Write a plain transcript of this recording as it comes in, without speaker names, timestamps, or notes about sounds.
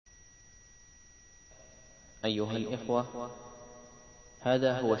أيها الإخوة،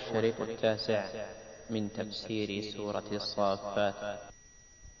 هذا هو الشريط 9 من تفسير سورة الصافات.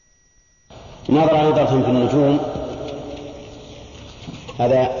 نظر نظرة في النجوم.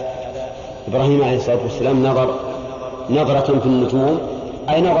 هذا إبراهيم عليه الصلاة والسلام نظر نظرة في النجوم،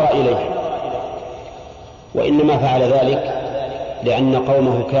 أي نظر إليها، وإنما فعل ذلك لأن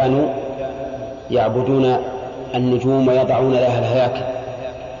قومه كانوا يعبدون النجوم ويضعون لها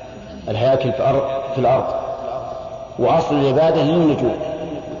الهياكل في الأرض، وأصل العبادة للنجوم،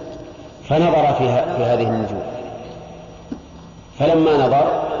 فنظر في هذه النجوم، فلما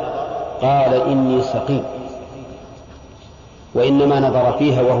نظر قال إني سقيم، وإنما نظر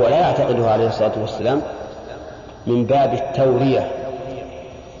فيها وهو لا يعتقدها عليه الصلاة والسلام من باب التورية،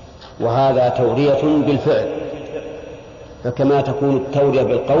 وهذا تورية بالفعل، فكما تكون التورية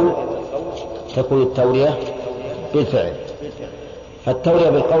بالقول تكون التورية بالفعل. فالتورية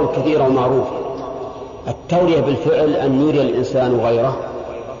بالقول كثيرة ومعروفة. التورية بالفعل أن يري الإنسان غيره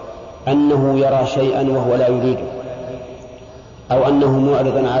أنه يرى شيئا وهو لا يريده، أو أنه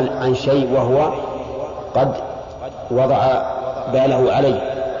معرض عن شيء وهو قد وضع باله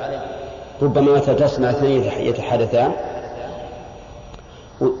عليه. ربما تسمع اثنين يتحدثان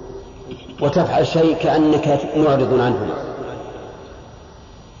وتفعل شيء كأنك معرض عنهما،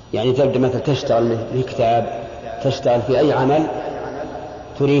 يعني تبدأ مثلا تشتغل في كتاب، تشتغل في أي عمل،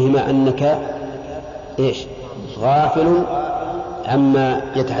 تريهما أنك غافل عما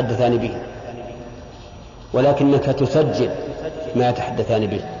يتحدثان به، ولكنك تسجل ما يتحدثان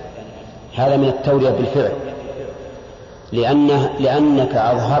به. هذا من التورية بالفعل، لأنك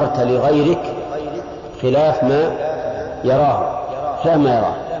أظهرت لغيرك خلاف ما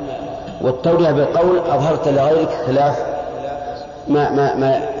يراه. والتورية بالقول أظهرت لغيرك خلاف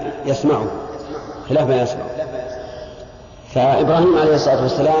ما يسمعه، خلاف ما يسمعه. فإبراهيم عليه الصلاة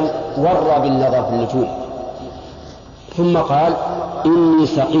والسلام ورى بالنظر في النجوم، ثم قال إني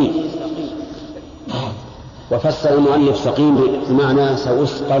سقيم، وفسر المؤلف سقيم بمعنى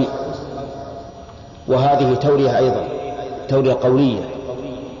سأسقم، وهذه تورية أيضا، تورية قولية،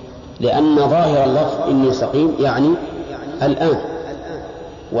 لأن ظاهر اللفظ إني سقيم يعني الآن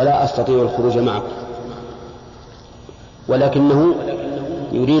ولا أستطيع الخروج معك، ولكنه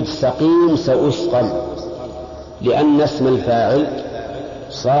يريد سقيم سأسقم، لأن اسم الفاعل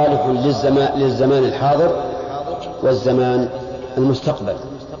صالح للزمان الحاضر والزمان المستقبل،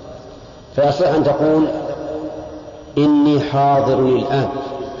 فيصح أن تقول إني حاضر الآن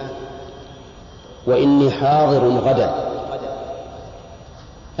وإني حاضر غدا،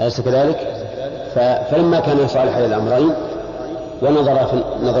 أليس كذلك؟ فلما كان صالحا للأمرين ونظر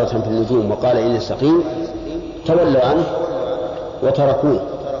نظرة في النجوم وقال إني سقيم، تولوا عنه وتركوه،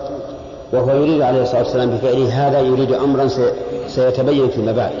 وهو يريد عليه الصلاة والسلام بفعله هذا يريد أمرا سيتبين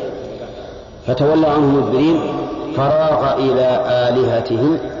فيما بعد. فتولوا عنه مدبرين، فراغ إلى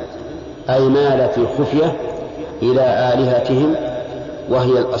آلهتهم، أي مال في خفية إلى آلهتهم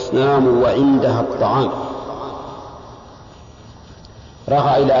وهي الأصنام وعندها الطعام.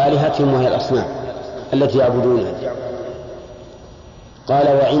 راغ إلى آلهتهم وهي الأصنام التي يعبدونها، قال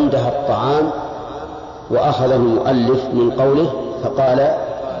وعندها الطعام، وأخذ المؤلف من قوله فقال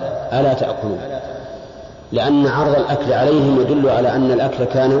ألا تأكلون، لأن عرض الأكل عليهم يدل على أن الأكل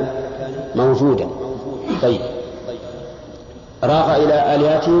كان موجودا. طيب، راغ إلى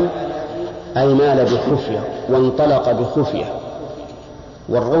آلهتهم أي مال بخفية وانطلق بخفية.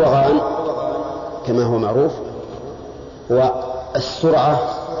 والروغان كما هو معروف هو السرعة،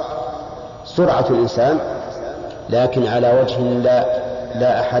 سرعة الإنسان، لكن على وجه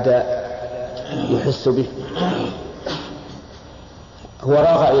لا أحد يحس به. هو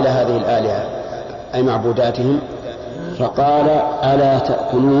راغ إلى هذه الآلهة أي معبوداتهم، فقال ألا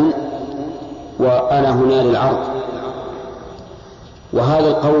تأكلون، وأنا هنا للعرض. وهذا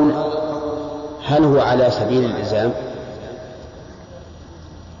القول هل هو على سبيل الإلزام؟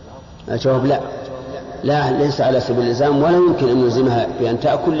 الجواب لا، ليس على سبيل الإلزام، ولا يمكن أن يلزمها بأن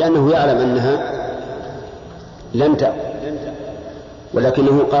تأكل، لأنه يعلم أنها لن تأكل،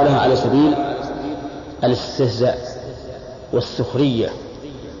 ولكنه قالها على سبيل الاستهزاء والسخرية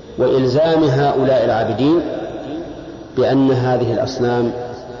وإلزام هؤلاء العابدين بأن هذه الأصنام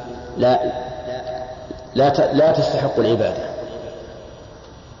لا تستحق العبادة،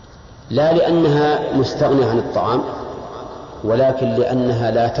 لا لأنها مستغنية عن الطعام، ولكن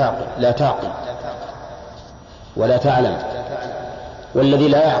لأنها لا تعقل ولا تعلم، والذي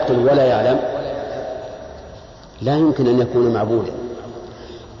لا يعقل ولا يعلم لا يمكن أن يكون معبودا.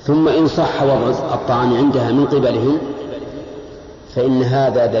 ثم إن صح وضع الطعام عندها من قبلهم فإن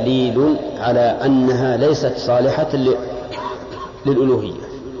هذا دليل على أنها ليست صالحة للألوهية،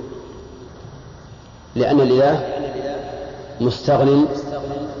 لأن الإله مستغن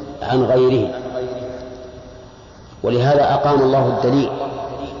عن غيره. ولهذا أقام الله الدليل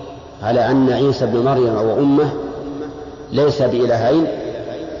على أن عيسى ابن مريم وأمه ليس بإلهين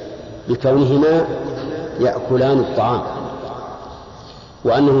بكونهما يأكلان الطعام،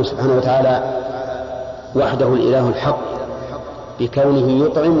 وأنه سبحانه وتعالى وحده الإله الحق بكونه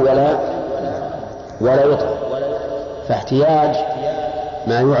يطعم ولا يطعم. فاحتياج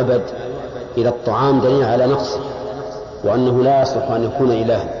ما يعبد إلى الطعام دليل على نقصه، وأنه لا يصلح أن يكون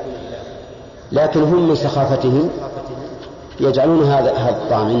إلها. لكن هم من سخافتهم يجعلون هذا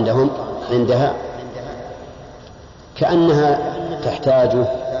الطعام عندها كأنها تحتاجه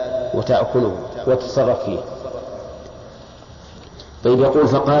وتأكله وتتصرف فيه. طيب يقول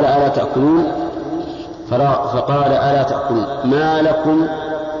فقال ألا تأكلون، فقال ألا تأكلون ما لكم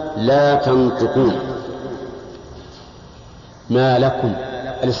لا تنطقون. ما لكم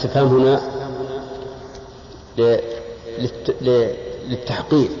الاستفهام هنا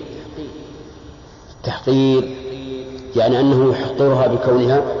للتحقير، التحقير يعني أنه يحقرها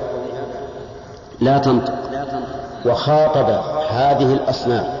بكونها لا تنطق. وخاطب هذه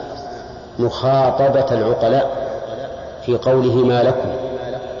الأصنام مخاطبة العقلاء في قوله ما لكم،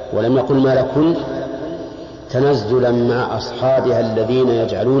 ولم يقل ما لكم تنزلا مع أصحابها الذين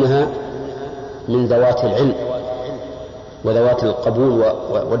يجعلونها من ذوات العلم وذوات القبول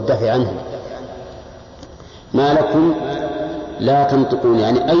والدفع عنهم. ما لكم لا تنطقون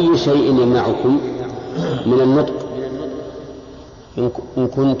يعني أي شيء يمنعكم من النطق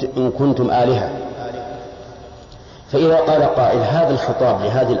إن كنتم آلهة. فإذا قال قائل هذا الخطاب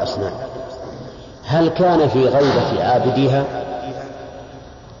لهذه الأصنام هل كان في غيبة عابديها؟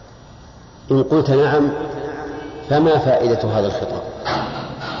 إن قلت نعم فما فائدة هذا الخطاب؟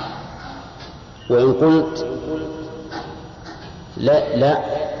 وإن قلت لا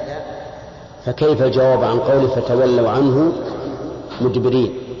فكيف الجواب عن قوله فتولوا عنه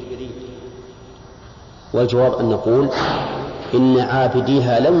مدبرين؟ والجواب أن نقول إن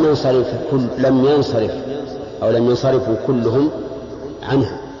عابديها لم ينصرفوا كلهم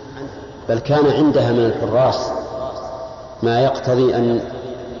عنها، بل كان عندها من الحراس ما يقتضي أن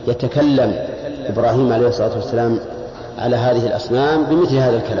يتكلم إبراهيم عليه الصلاة والسلام على هذه الأصنام بمثل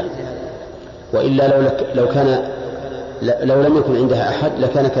هذا الكلام. وإلا لو لم يكن عندها أحد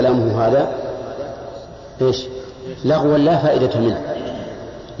لكان كلامه هذا لغوا لا فائدة منه.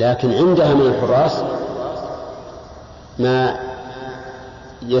 لكن عندها من الحراس ما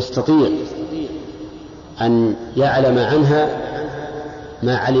يستطيع أن يعلم عنها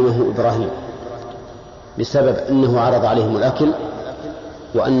ما علمه إبراهيم، بسبب أنه عرض عليهم الأكل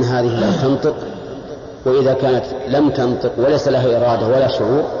وأن هذه لا تنطق، وإذا كانت لم تنطق وليس لها إرادة ولا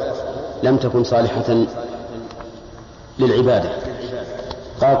شعور لم تكن صالحة للعبادة.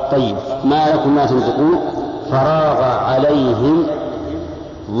 قال طيب ما لكم لا تنطقون فراغ عليهم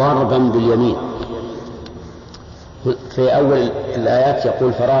ضربا باليمين. في أول الآيات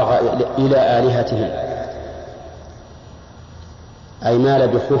يقول فراغ إلى آلهتهم، أي مال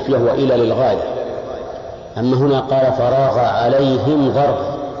بخفية وإلى للغاية. أما هنا قال فراغ عليهم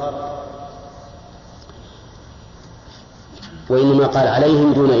ضربا، وإنما قال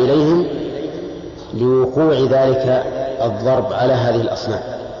عليهم دون إليهم لوقوع ذلك الضرب على هذه الأصنام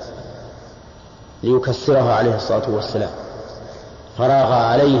ليكسرها عليه الصلاة والسلام. فراغ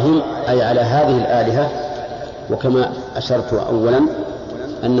عليهم أي على هذه الآلهة، وكما أشرت أولا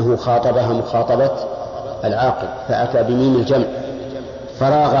أنه خاطبها مخاطبة العاقل فأتى بميم الجمع.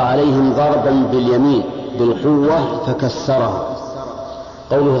 فراغ عليهم ضربا باليمين بالقوة فكسرها.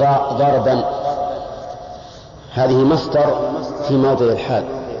 قوله ضربا هذه مصدر في موضع الحال،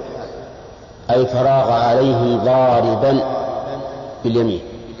 أي فراغ عليهم ضاربا باليمين.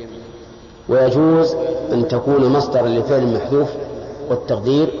 ويجوز أن تكون مصدرا لفعل محذوف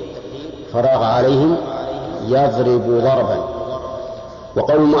والتقدير فراغ عليهم يضرب ضربا.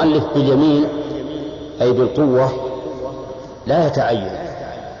 وقول المؤلف باليمين أي بالقوة لا يتعين،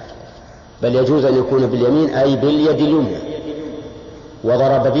 بل يجوز أن يكون باليمين أي باليد اليمنى،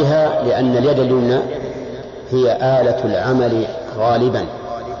 وضرب بها لأن اليد اليمنى هي آلة العمل غالبا،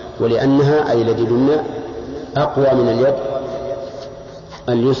 ولأنها أي اليد اليمنى أقوى من اليد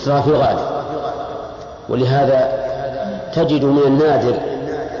اليسرى في الغالب. ولهذا تجد من النادر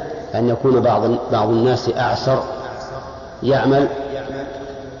أن يكون بعض الناس أعسر يعمل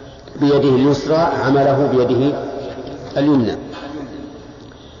بيده اليسرى عمله بيده اليمنى.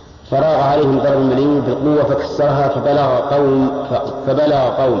 فراغ عليهم ضرب باليمين بالقوة فكسرها فبلغ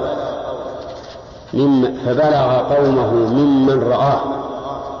قومه ممن رآه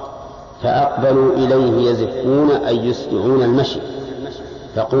فأقبلوا إليه يزفون أي يسرعون المشي،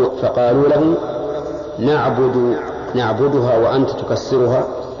 فقالوا له نعبدها وأنت تكسرها.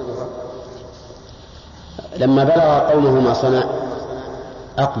 لما بلغ قومه ما صنع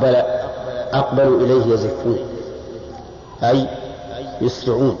أقبلوا إليه يزفون، أي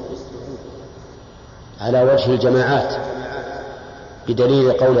يسرعون على وجه الجماعات،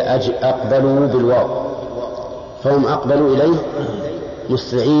 بدليل قول أقبلوا بالواو، فهم أقبلوا إليه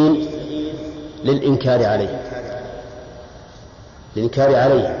مسرعين للإنكار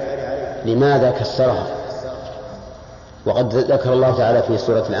عليه. لماذا كسرها؟ وقد ذكر الله تعالى في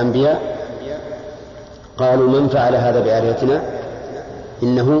سورة الأنبياء قالوا من فعل هذا بآلهتنا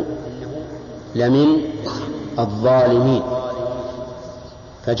إنه لمن الظالمين،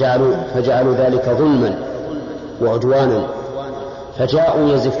 فجعلوا ذلك ظلما وعدوانا، فجاءوا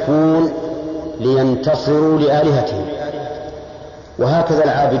يزفون لينتصروا لآلهتهم. وهكذا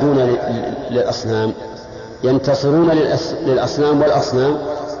العابدون للأصنام ينتصرون للأصنام، والأصنام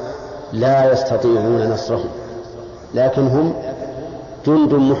لا يستطيعون نصرهم، لكن هم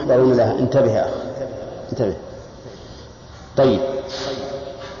جند محضرون لها. انتبه يا أخي، انتبه. طيب،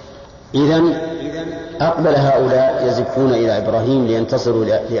 إذن أقبل هؤلاء يزفون إلى إبراهيم لينتصروا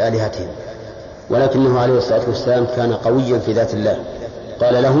لآلهتهم، ولكنه عليه الصلاة والسلام كان قويا في ذات الله.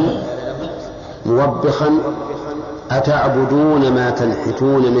 قال لهم موبخا أتعبدون ما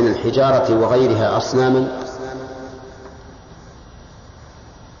تنحتون من الحجارة وغيرها أصناما.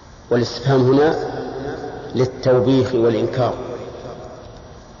 والاستفهام هنا للتوبيخ والإنكار،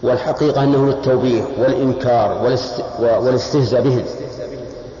 والحقيقة أنه للتوبيخ والإنكار والاستهزاء بهم.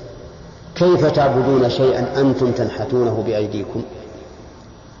 كيف تعبدون شيئا أنتم تنحتونه بأيديكم؟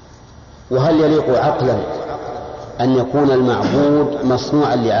 وهل يليق عقلا أن يكون المعبود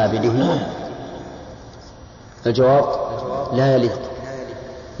مصنوعا لعابده؟ الجواب لا يليق،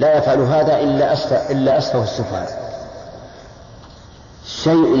 لا يفعل هذا إلا أسفه السفهاء.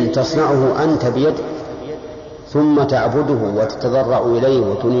 شيء تصنعه أنت بيدك ثم تعبده وتتضرع إليه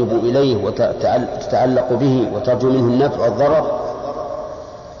وتنيب إليه وتتعلق به وترجو منه النفع والضرر،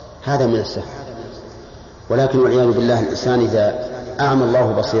 هذا من السفه. ولكن والعياذ بالله الإنسان إذا أعمى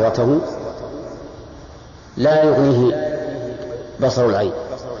الله بصيرته لا يغنيه بصر العين.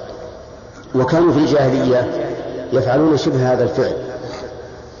 وكانوا في الجاهلية يفعلون شبه هذا الفعل.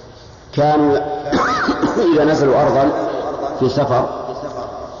 كانوا إذا نزلوا أرضا في سفر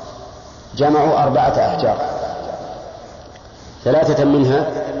جمعوا 4 أحجار، 3 منها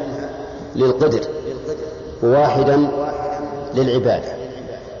للقدر وواحدا للعبادة،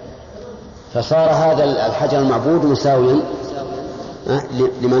 فصار هذا الحجر المعبود مساويا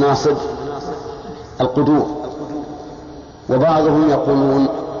لمناصب القدور. وبعضهم يقولون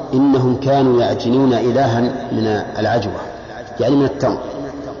إنهم كانوا يعجنون إلها من العجوة، يعني من التمر،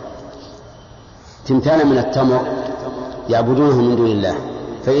 تمثالا من التمر يعبدونه من دون الله،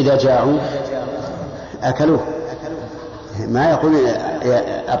 فإذا جاعوا أكلوه. ما يقول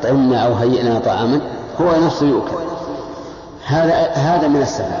أطعمنا أو هيئنا طعاما، هو نفسه يؤكل. هذا من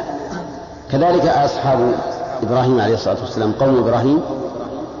السفه. كذلك أصحاب إبراهيم عليه الصلاة والسلام، قوم إبراهيم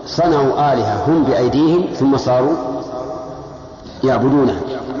صنعوا آلهة هم بأيديهم ثم صاروا يعبدونها.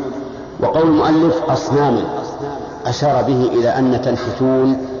 وقول المؤلف أصناما أشار به إلى أن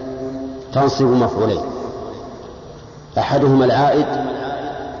تنحتون تنصب مفعولين، أحدهما العائد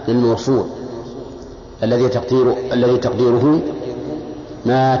للموصول الذي تقديره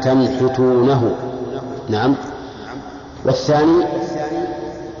ما تنحتونه، نعم، والثاني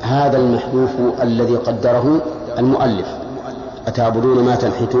هذا المحذوف الذي قدره المؤلف أتعبدون ما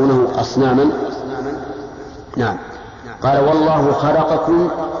تنحتونه أصناما. نعم. قال والله خلقكم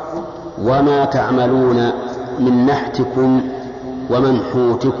وما تعملون من نحتكم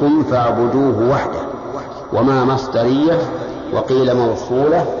ومنحوتكم فاعبدوه وحده، وما مصدرية وقيل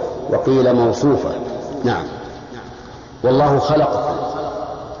موصولة وقيل موصوفة. نعم. والله خلقكم،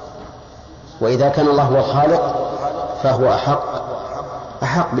 وإذا كان الله هو الخالق فهو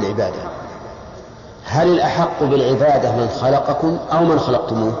أحق بالعبادة. هل الأحق بالعبادة من خلقكم أو من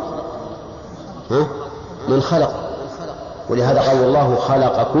خلقتموه؟ من خلق. ولهذا قال الله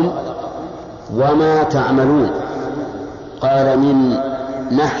خلقكم وما تعملون، قال من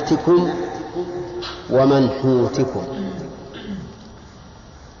نحتكم ومنحوتكم.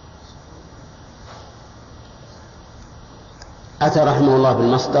 أتى رحمه الله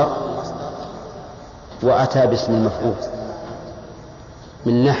بالمصدر وأتى باسم المفعول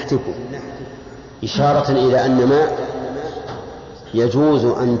من نحتكم، إشارة إلى أن ما يجوز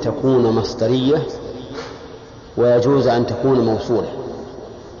أن تكون مصدرية ويجوز أن تكون موصولة.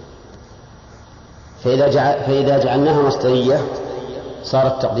 فإذا جعلناها مصدرية صار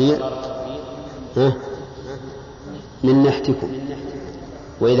التقدير من نحتكم،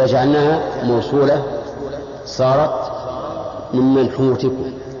 وإذا جعلناها موصولة صارت من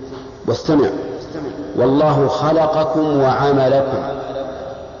منحوتكم. واستمع: والله خلقكم وعملكم.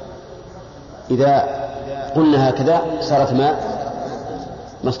 إذا قلنا هكذا صارت ما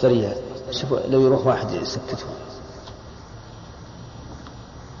مصدرية. شوفوا لو يروح واحد يسكته.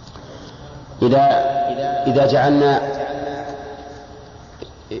 إذا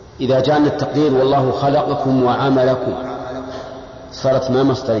جعلنا التقدير والله خلقكم وعملكم صارت ما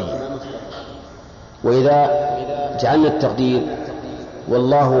مصدرية. وإذا جعلنا التقدير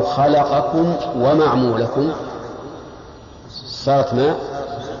والله خلقكم ومعمولكم صارت ما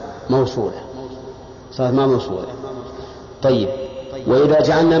موصولة. طيب، وإذا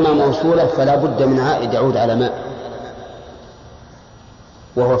جعلنا ما موصولة فلا بد من عائد يعود على ما،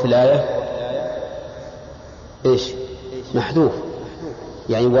 وهو في الآية إيش؟ محذوف،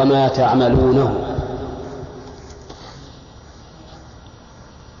 يعني وما تعملونه.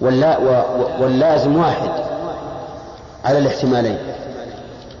 واللازم واحد على الاحتمالين.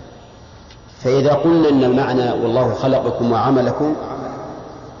 فإذا قلنا إن المعنى والله خلقكم وعملكم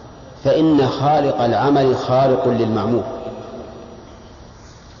فإن خالق العمل خالق للمعمول.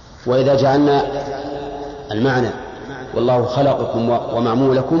 وإذا جعلنا المعنى والله خلقكم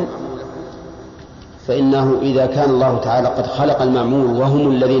ومعمولكم فإنه إذا كان الله تعالى قد خلق المعمول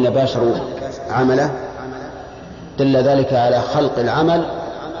وهم الذين باشروا عمله دل ذلك على خلق العمل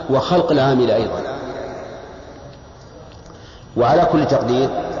وخلق العامل أيضا. وعلى كل تقدير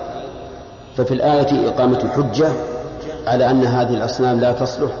ففي الآية إقامة الحجة على أن هذه الأصنام لا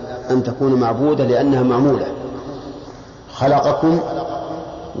تصلح أن تكون معبودة لأنها معمولة. خلقكم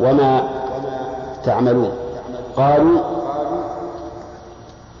وما تعملون. قالوا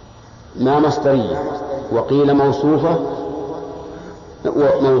ما مصدرية، وقيل موصولة،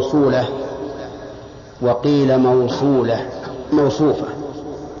 وقيل موصوفة.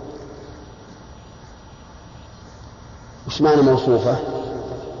 وش معنى موصوفة؟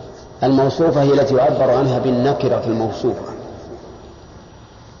 الموصوفة هي التي يعبر عنها بالنكرة الموصوفة،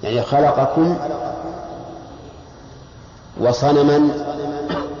 يعني خلقكم وصنما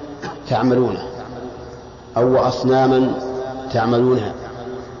تعملونه أو أصناما تعملونها،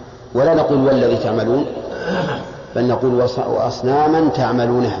 ولا نقول والذي تعملون، بل نقول وأصناما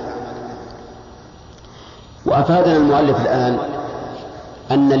تعملونها. وأفادنا المؤلف الآن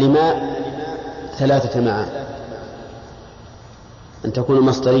أن لما 3 معاني: أن تكون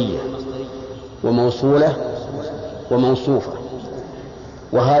مصدرية وموصولة وموصوفة،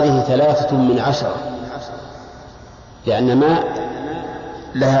 وهذه 3 من 10، لأن ما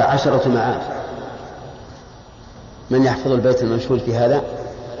لها 10 معاني. من يحفظ البيت المنشود في هذا؟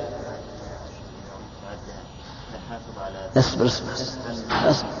 اصبر.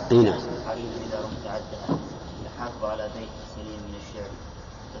 نعم. حافظ على بيت سليم من الشعر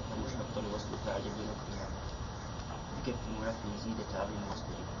تفهم شرط الوصل فأعجب بنكرها بكف منفذ زيد تعظيم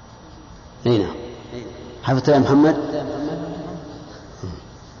مصدره. نعم. حفظت يا محمد؟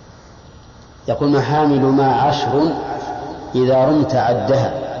 يقول محامل ما 10 إذا رمت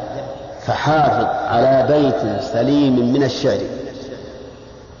عدها فحافظ على بيت سليم من الشعر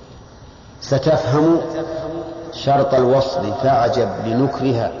ستفهم شرط الوصل فأعجب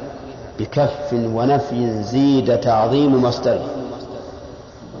لنكرها بكف ونفي زيد تعظيم مصدره.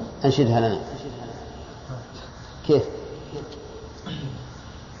 أنشدها لنا. كيف؟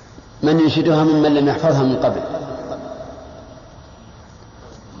 من ينشدها ممن لم يحفظها من قبل؟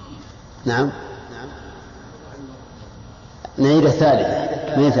 نعم. نعيد الثالثة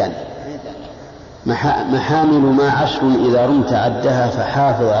من ثاني. محامل ما 10 إذا رمت عدها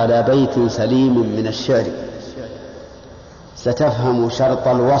فحافظ على بيت سليم من الشعر ستفهم شرط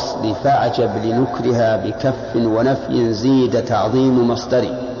الوصل فأعجب لنكرها بكف ونفي زيد تعظيم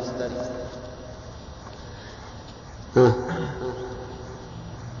مصدري.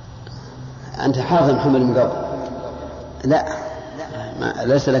 أنت حافظ محمد من قبل؟ لا،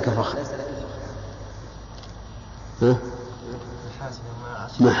 ليس لك فخر.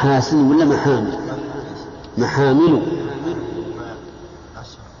 محاسن ولا محامل؟ محامل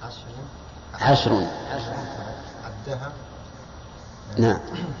 10 نعم.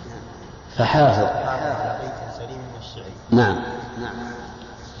 فحافظ نعم.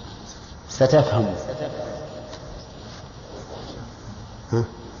 ستفهم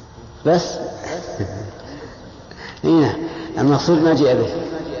بس هنا المقصود ما جاء به.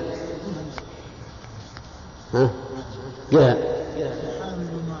 قلها.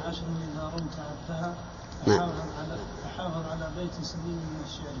 حامل ما 10 إذا رمت عدها فحافظ على بيت سليم من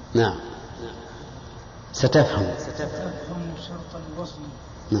الشعر. نعم. ستفهم شرط الوصل.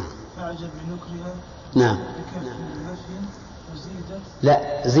 نعم. فأعجب بنكرها. نعم. بكف نفي وزيدت.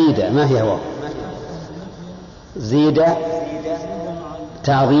 لا، زيد ما فيها واو. زيد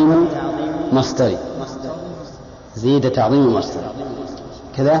تعظيم مصدري. زيد تعظيم مصدري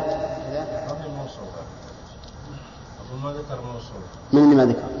كذا. من اللي ما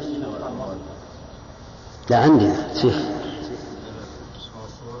ذكر؟ لا عندنا شيخ.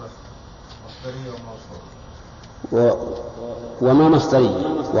 وما مصدرية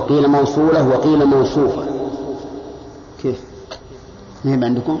وقيل موصولة وقيل موصوفة. كيف؟ مهم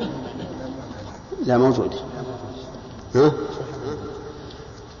عندكم؟ لا موجود. ها؟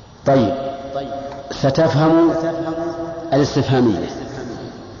 طيب ستفهم الاستفهامية.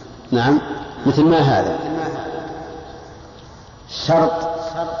 نعم مثل ما هذا شرط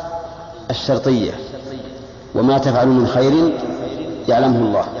الشرطية وما تفعل من خير يعلمه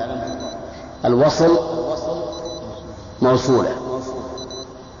الله. الوصل موصولة.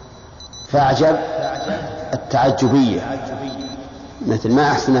 فأعجب التعجبية مثل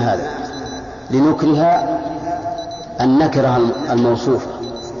ما أحسن هذا لنكره النكرة الموصوفة.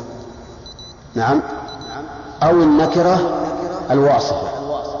 نعم أو النكرة الواصفة.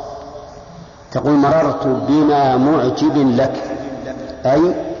 تقول مررت بما معجب لك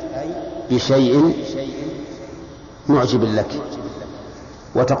أي بشيء معجب لك.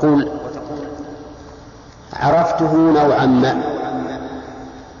 وتقول عرفته نوعا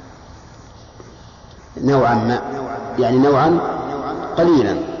ما يعني نوعا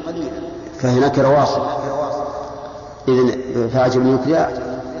قليلا فهي نكرة واصفة. إذن فأعجب النكرة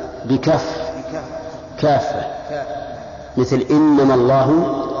كافة مثل إنما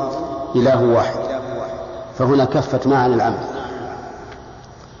الله إله واحد فهنا كفت معنى العمل.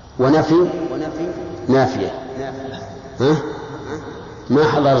 ونفي نافية. ها؟ ما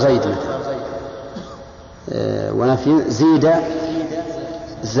حضر زيد مثلا. ونفي زيد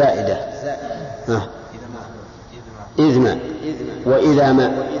زائدة. إذ ما وإذا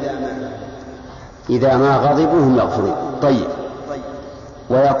ما غضبوا هم يغفرون. طيب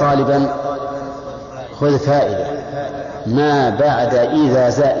ويا طالبا خذ فائدة ما بعد إذا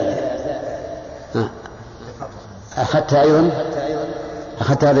زائدة. أخذت أيضا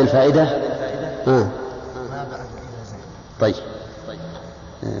أخذت هذه الفائدة. طيب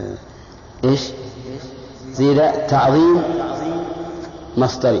إيش زيد تعظيم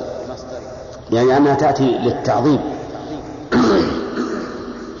مصدري يعني أنها تأتي للتعظيم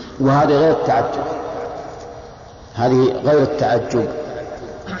وهذه غير التعجب. هذه غير التعجب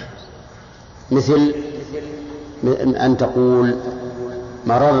مثل أن تقول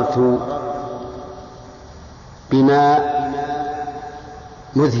مررت بما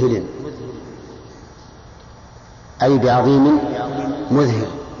مذهل أي بعظيم مذهل.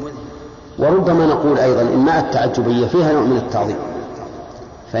 وربما نقول أيضا إن مع التعجبية فيها نوع من التعظيم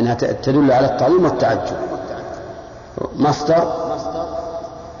فإنها تدل على التعظيم والتعجب. مصدر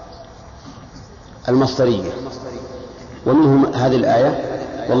المصدرية ومنهم هذه الآية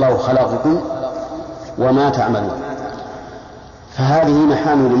والله خلقكم وما تعملون. فهذه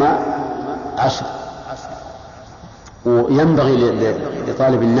محامل الماء 10. وينبغي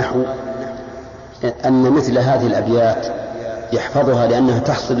لطالب النحو أن مثل هذه الأبيات يحفظها لأنها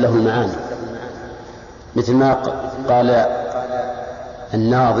تحصل له المعاني. مثل ما قال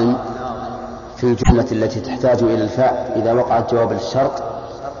الناظم في الجملة التي تحتاج إلى الفاء إذا وقعت جواب الشرط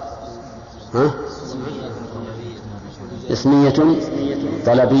اسمية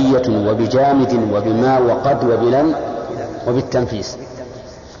طلبية وبجامد وبما وقد وبلن وبالتنفيس.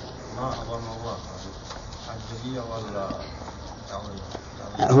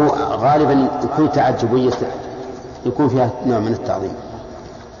 هو غالبا يكون تعجبية يكون فيها نوع من التعظيم.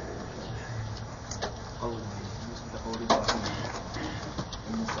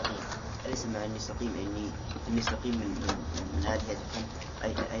 أليس مع أني سقيم إني سقيم من آلهتكم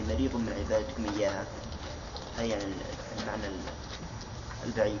أي مريض من عبادتكم إياها أي يعني المعنى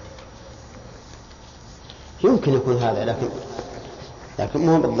البعيد. يمكن يكون هذا لكن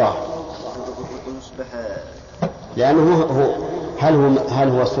مو بالظاهر لأنه هل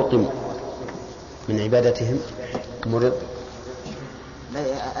هو سقم من عبادتهم مرض؟ لا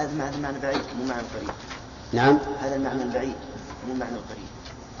هذا المعنى بعيد مو معنى قريب. نعم هذا المعنى البعيد مو معنى القريب.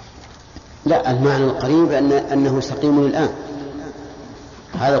 لا المعنى القريب أنه سقيم الآن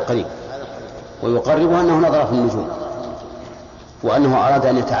هذا القريب ويقرب أنه نظر في النجوم وأنه أراد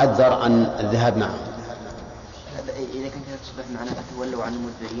أن يتعذر عن الذهاب معه. إذا كان كذا تصبح معنا تولوا عنه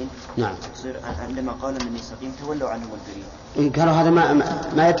مدبرين. نعم تصير عندما قال أنني سقيم تولوا عنه مدبرين. قالوا هذا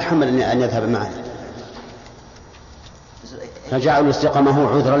ما يتحمل أن يذهب معه فجعلوا استقامه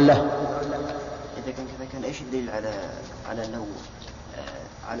عذرا له. إذا كان كذا كان إيش الدليل على أنه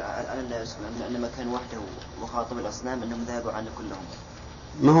عندما كان وحده وخاطب الأصنام أنهم ذهبوا عنه كلهم؟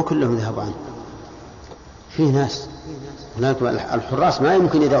 ما هو كلهم ذهبوا عنه فيه ناس هناك الحراس ما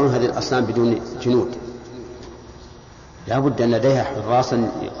يمكن يدعون هذه الأصنام بدون جنود، لا بد أن لديها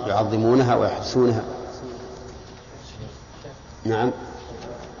حراسا يعظمونها ويحرسونها. نعم.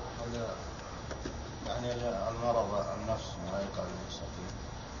 يعني المرض النفسي ما يقع للسقيم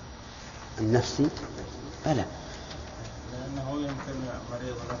النفسي ألا، لأنه يمكن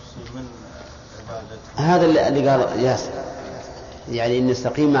مريض نفسي من عبادته. هذا اللي قال ياسر، يعني إن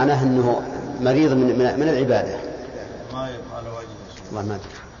السقيم معناه أنه مريض من العبادة. ما يبقى على وجه والله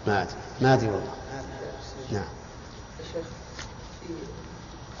ما أدري والله. نعم. الشيخ في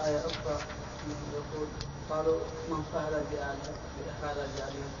آية أخرى يقول قالوا من فعل بهذا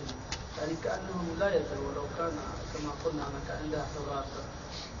بآلهتنا، يعني كأنهم لا يدروا، ولو كان كما قلنا أنك عندها حراس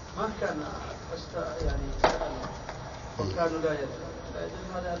ما كان يعني سألوا وكانوا لا يدروا، لا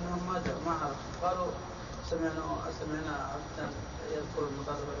يدروا هذا أنهم ما عرفوا. قالوا سمعنا عبدا يذكر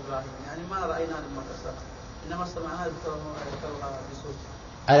المقدر إبراهيم، يعني ما رأينا لما كسر، إنما سمعنا يذكرها بصوت.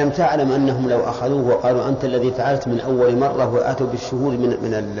 ألم تعلم أنهم لو أخذوه وقالوا أنت الذي فعلت من أول مرة وأتوا بالشهود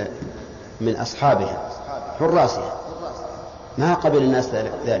من أصحابها حراسها، ما قبل الناس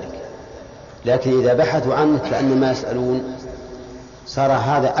ذلك، لكن إذا بحثوا عنه كأنما يسألون صار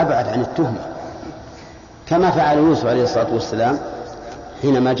هذا أبعد عن التهمة، كما فعل يوسف عليه الصلاة والسلام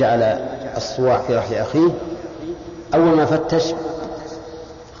حينما جعل الصواع في رحل أخيه. أول ما فتش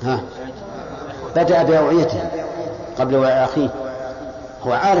بدأ بأوعيته قبل وعي أخيه،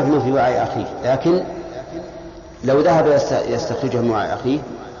 هو عارف أنه في وعي أخيه، لكن لو ذهب يستخرجه من وعي أخيه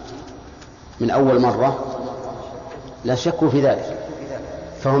من أول مرة لا شكوا في ذلك.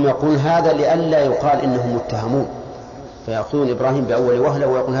 فهم يقولون هذا لئلا يقال إنهم متهمون، فيأخذون إبراهيم بأول وهلة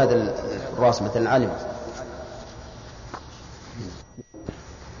ويقول هذا الراس مثلا علم.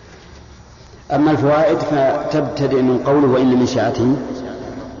 أما الفوائد فتبتدئ من قوله وإن من شيعته.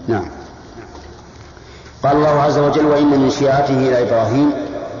 نعم. قال الله عز وجل وإن من شيعته إلى إبراهيم.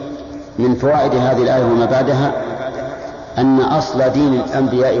 من فوائد هذه الآية وما بعدها أن أصل دين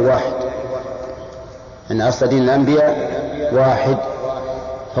الأنبياء واحد، أن أصل دين الأنبياء واحد،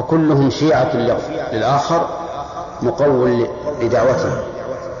 فكلهم شيعة للآخر مقول لدعوته.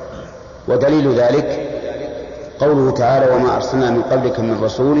 ودليل ذلك قوله تعالى وما أرسلنا من قبلك من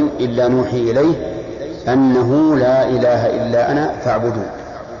رسول إلا نوحي إليه أنه لا إله إلا أنا فاعبدون.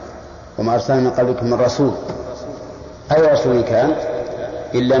 وما أرسلنا من قبلك من رسول، أي رسول كان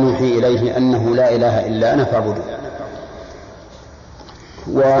إلا نوحي إليه أنه لا إله إلا أنا فاعبدون.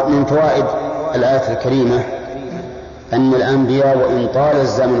 ومن فوائد الآية الكريمة أن الأنبياء وإن طال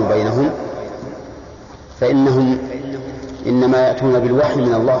الزمن بينهم فإنهم إنما يأتون بالوحي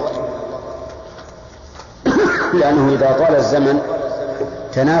من الله، لأنه إذا طال الزمن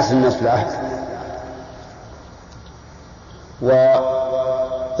تناسى الناس العهد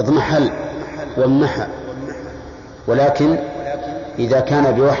واضمحل وامنحى، ولكن إذا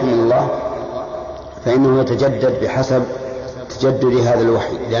كان بوحي من الله فإنه يتجدد بحسب تجدد هذا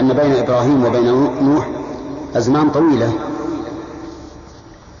الوحي، لأن بين إبراهيم وبين نوح أزمان طويلة.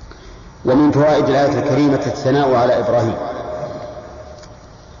 ومن فوائد الآية الكريمة الثناء على إبراهيم،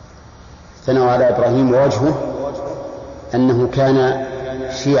 الثناء على إبراهيم ووجهه أنه كان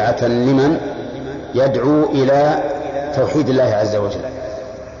شيعة لمن يدعو إلى توحيد الله عز وجل،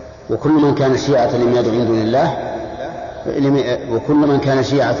 وكل من كان شيعة لمن يدعو من دون الله، وكل من كان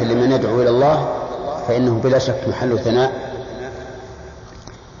شيعة لمن يدعو إلى الله فإنه بلا شك محل ثناء.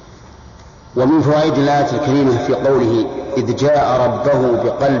 ومن فوائد الآية الكريمة في قوله إذ جاء ربه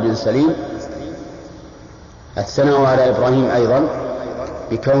بقلب سليم الثناء على إبراهيم أيضا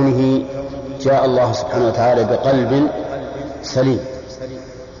بكونه جاء الله سبحانه وتعالى بقلب سليم،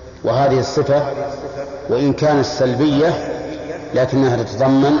 وهذه الصفة وإن كانت سلبية لكنها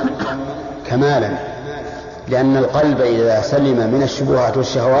تتضمن كمالا، لأن القلب إذا سلم من الشبهات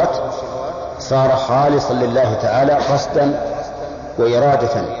والشهوات صار خالصا لله تعالى قصدا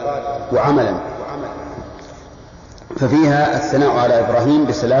وإرادة وعملا. ففيها الثناء على إبراهيم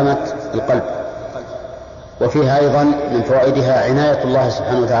بسلامة القلب. وفيها أيضا من فوائدها عناية الله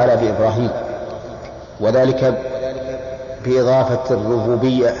سبحانه وتعالى بإبراهيم، وذلك بإضافة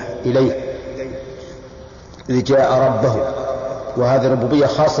الربوبية إليه إذ جاء ربه، وهذه الربوبية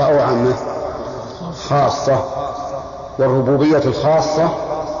خاصة أو عامة؟ خاصة. والربوبية الخاصة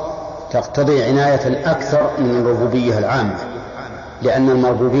تقتضي عناية أكثر من الربوبية العامة، لأن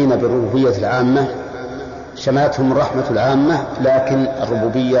المربوبين بالربوبية العامة شملتهم الرحمة العامة، لكن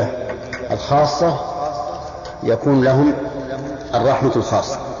الربوبية الخاصة يكون لهم الرحمة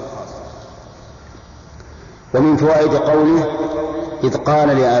الخاصة. ومن فوائد قوله إذ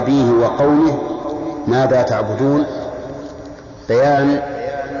قال لأبيه وقومه ماذا تعبدون بيان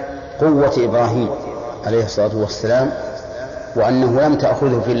قوة إبراهيم عليه الصلاة والسلام، وأنه لم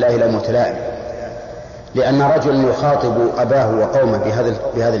تأخذه في الله لومة لائم، لأن رجلا يخاطب أباه وقومه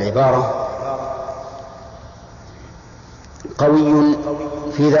بهذه العبارة قوي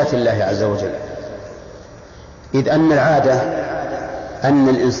في ذات الله عز وجل، إذ أن العادة أن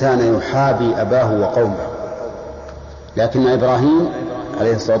الإنسان يحابي أباه وقومه، لكن إبراهيم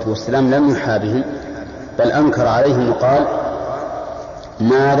عليه الصلاة والسلام لم يحابهم، بل أنكر عليهم وقال: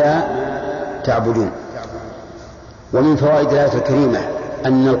 ماذا تعبدون؟ ومن فوائد الآية الكريمة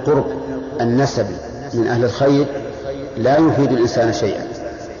أن القرب النسبي من أهل الخير لا يفيد الإنسان شيئا،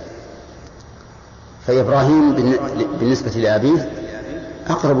 فإبراهيم بالنسبة لأبيه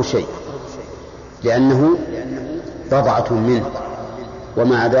أقرب شيء، لأنه بضعة منه،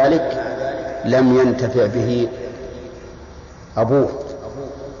 ومع ذلك لم ينتفع به أبوه،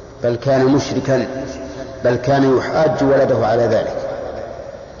 بل كان مشركا، بل كان يحاج ولده على ذلك.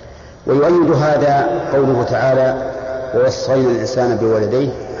 ويؤيد هذا قوله تعالى: ووصينا الإنسان بولديه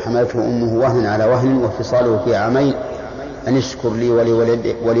حملته أمه وهنا على وهن وفصاله في عامين أن اشكر لي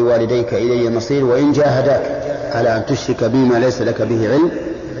ولوالديك إلي المصير وإن جاهداك على أن تشرك بما ليس لك به علم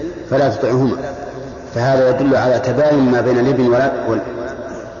فلا تطعهما. فهذا يدل على تباين ما بين الابن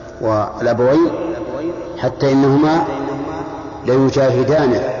والأبوين، حتى إنهما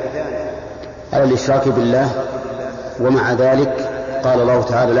ليجاهدانه على الإشراك بالله، ومع ذلك قال الله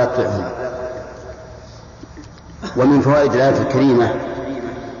تعالى: لا تطعهما. ومن فوائد الآية الكريمة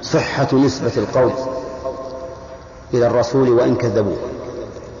صحة نسبة القول إلى الرسول وإن كذبوه،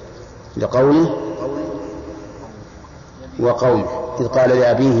 لقوله وقومه، إذ قال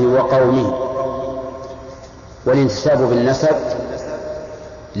لأبيه وقومه. والانتساب بالنسب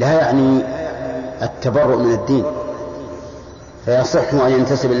لا يعني التبرؤ من الدين، فيصح أن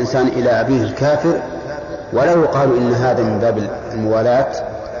ينتسب الإنسان إلى أبيه الكافر ولا يقال إن هذا من باب الموالاة،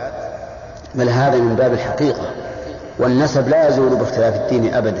 بل هذا من باب الحقيقة، والنسب لا يزول باختلاف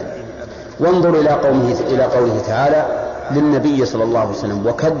الدين أبدا. وانظر إلى قوله تعالى للنبي صلى الله عليه وسلم: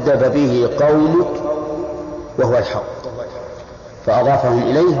 وكذب به قومك وهو الحق، فأضافهم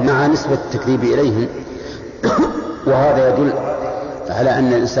إليه مع نسبة التكذيب إليهم. وهذا يدل على أن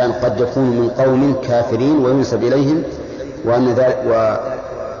الإنسان قد يكون من قوم كافرين وينسب إليهم،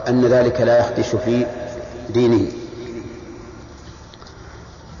 وأن ذلك لا يخدش في دينه.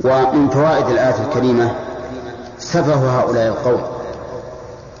 ومن فوائد الآية الكريمة سفه هؤلاء القوم،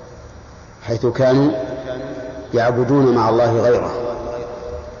 حيث كانوا يعبدون مع الله غيره،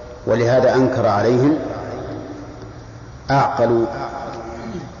 ولهذا أنكر عليهم أعقل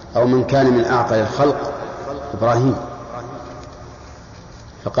أو من كان من أعقل الخلق إبراهيم،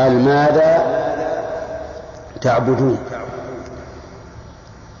 فقال: ماذا تعبدون؟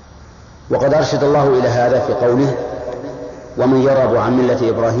 وقد أرشد الله إلى هذا في قوله: ومن يرغب عن ملة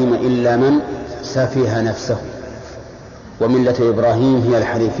إبراهيم إلا من سفه نفسه. وملة إبراهيم هي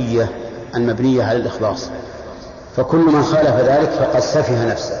الحنيفية المبنية على الإخلاص، فكل من خالف ذلك فقد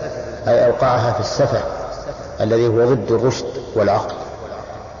سفه نفسه، أي أوقعها في السفه الذي هو ضد الرشد والعقل.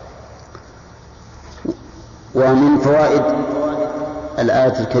 ومن فوائد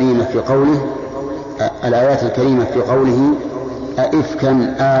الآيات الكريمة في قوله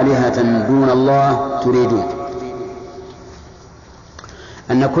أئفكا آلهة دون الله تريدون،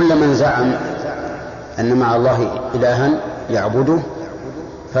 أن كل من زعم أن مع الله إلها يعبده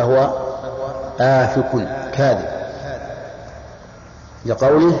فهو آفك كاذب،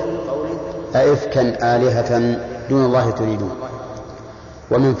 لقوله أئفكا آلهة دون الله تريدون.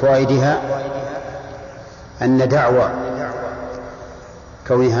 ومن فوائدها أن دعوى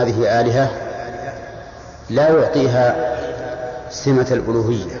كون هذه آلهة لا يعطيها سمة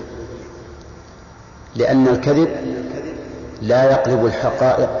الألوهية، لأن الكذب لا يقلب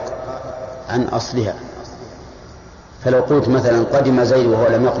الحقائق عن أصلها. فلو قلت مثلا قدم زيد وهو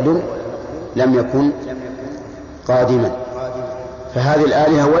لم يقدم لم يكن قادما، فهذه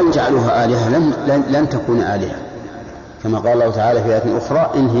الآلهة وإن جعلوها آلهة لن تكون آلهة، كما قال الله تعالى في آية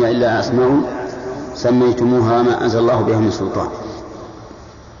أخرى: إن هي إلا أسماء سميتموها ما أنزل الله بها من سلطان.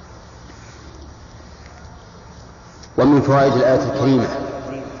 ومن فوائد الآية الكريمة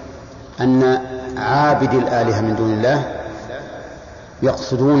أن عابد الآلهة من دون الله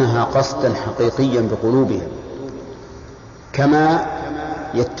يقصدونها قصدا حقيقيا بقلوبهم، كما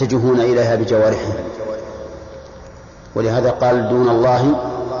يتجهون إليها بجوارحهم، ولهذا قال دون الله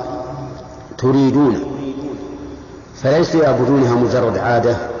تريدون، فليسوا يعبدونها مجرد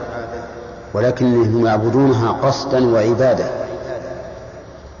عادة، ولكنهم يعبدونها قصدا وعبادة،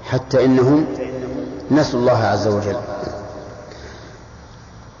 حتى إنهم نسوا الله عز وجل.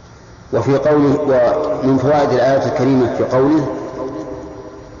 وفي قوله ومن فوائد الآية الكريمة في قوله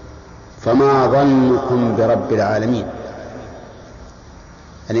فما ظنكم برب العالمين.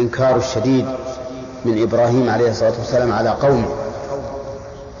 الإنكار الشديد من إبراهيم عليه الصلاة والسلام على قومه،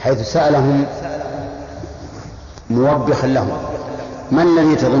 حيث سألهم موبخا لهم: ما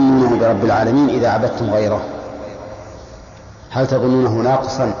الذي تظنونه برب العالمين إذا عبدتم غيره؟ هل تظنونه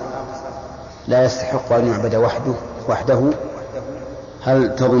ناقصا لا يستحق أن يعبد وحده؟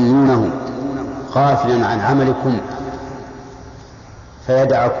 هل تظنونه غافلا عن عملكم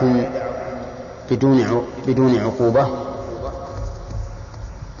فيدعكم بدون عقوبة؟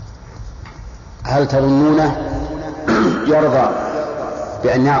 هل تظنونه يرضى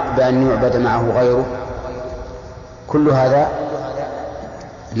بأن يعبد معه غيره؟ كل هذا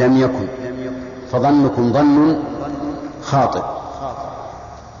لم يكن، فظنكم ظن خاطئ.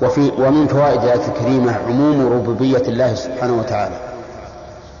 ومن فوائد الآية الكريمة عموم ربوبية الله سبحانه وتعالى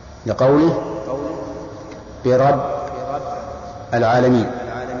لقوله برب العالمين.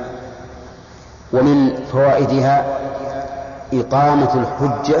 ومن فوائدها إقامة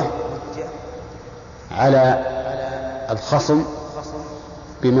الحجة على الخصم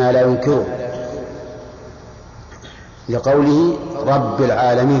بما لا ينكره، لقوله رب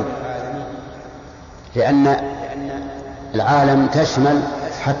العالمين، لأن العالم تشمل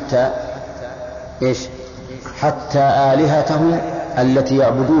حتى آلهتهم التي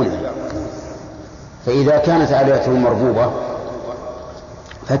يعبدونها، فإذا كانت آلهتهم مربوبة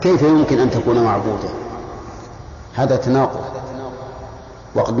فكيف يمكن أن تكون معبودة؟ هذا تناقض.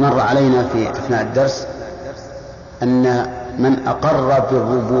 وقد مر علينا في أثناء الدرس أن من أقر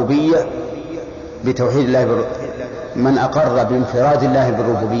بالربوبية بتوحيد الله من أقر بانفراد الله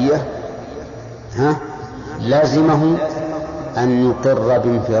بالربوبية لازمه أن يقر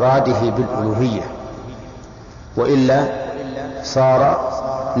بانفراده بالألوهية، وإلا صار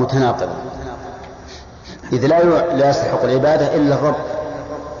متناقضا، إذ لا يستحق العبادة إلا الرب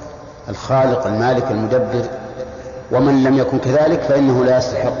الخالق المالك المدبر، ومن لم يكن كذلك فإنه لا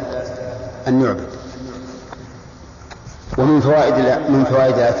يستحق أن يعبد. ومن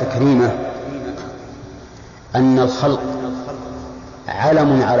فوائد الآية الكريمة أن الخلق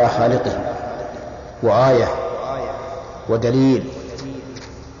علم على خالقه وآية ودليل،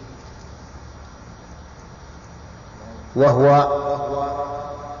 وهو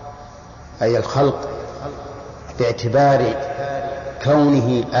أي الخلق باعتبار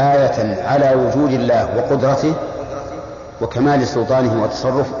كونه آية على وجود الله وقدرته وكمال سلطانه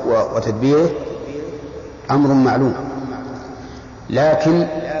وتصرف وتدبيره أمر معلوم، لكن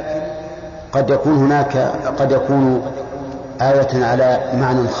قد يكون آية على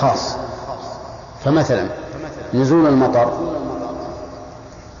معنى خاص. فمثلا نزول المطر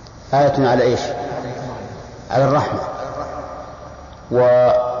آية على إيش؟ على الرحمة.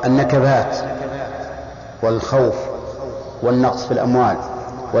 والنكبات والخوف والنقص في الأموال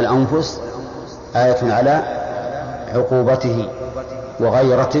والأنفس آية على عقوبته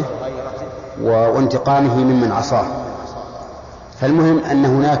وغيرته وانتقامه ممن عصاه. فالمهم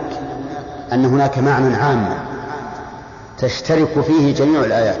أن هناك معنى عام تشترك فيه جميع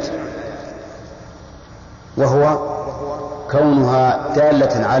الآيات، وهو كونها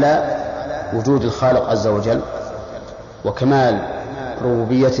دالة على وجود الخالق عز وجل وكمال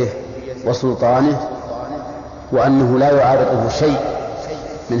ربوبيته وسلطانه، وأنه لا يعارضه شيء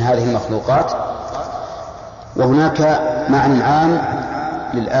من هذه المخلوقات. وهناك معنى عام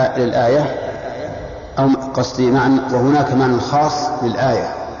للآية أو قصدي وهناك معنى خاص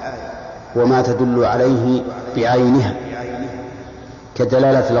للآية وما تدل عليه بعينها،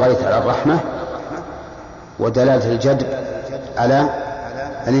 كدلالة الغيث على الرحمة ودلالة الجدب على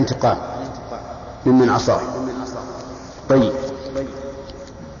الانتقام ممن عصاه. طيب،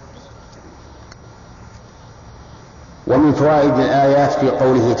 ومن فوائد الآيات في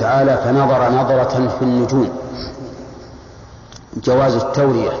قوله تعالى فنظر نظرة في النجوم جواز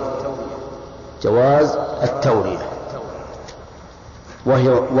التورية،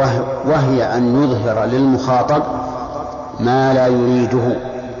 وهي أن يظهر للمخاطب ما لا يريده،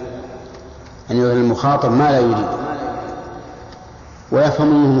 أن يظهر للمخاطب ما لا يريده، ويفهم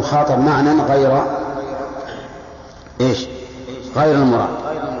منه المخاطب معنى غير المراد.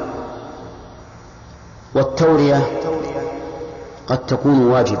 والتورية قد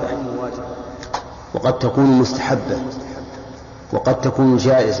تكون واجبة، وقد تكون مستحبة، وقد تكون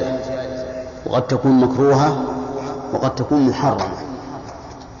جائزة، وقد تكون مكروهة، وقد تكون محرمة،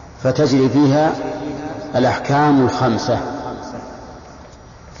 فتجري فيها الأحكام الخمسة.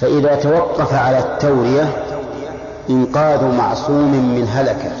 فإذا توقف على التورية إنقاذ معصوم من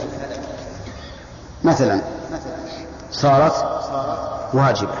هلكة مثلا صارت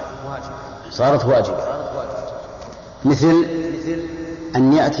واجبة، مثل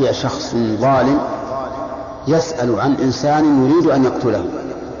أن يأتي شخص ظالم يسأل عن إنسان يريد أن يقتله،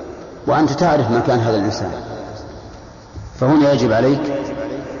 وأنت تعرف مكان هذا الإنسان، فهنا يجب عليك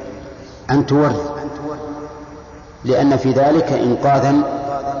أن تورث، لأن في ذلك إنقاذا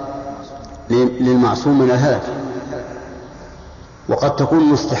للمعصوم من الهلك. وقد تكون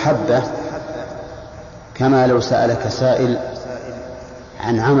مستحبة، كما لو سألك سائل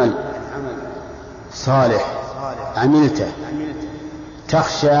عن عمل صالح عملته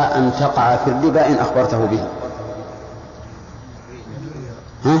تخشى أن تقع في الربا إن أخبرته به.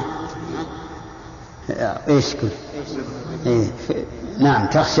 ها؟ إيش كل؟ نعم،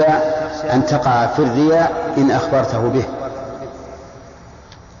 تخشى أن تقع في الرياء إن أخبرته به،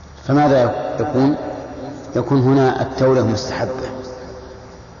 فماذا يكون هنا التورث مستحبة.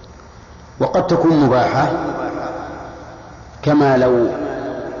 وقد تكون مباحة، كما لو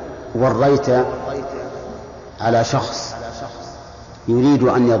وريت على شخص يريد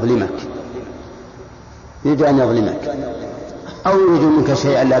أن يظلمك أو يريد منك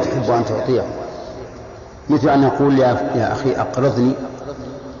شيئا لا تحب أن تعطيه، مثل أن يقول يا أخي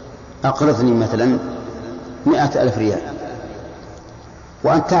أقرضني مثلا 100,000 ريال،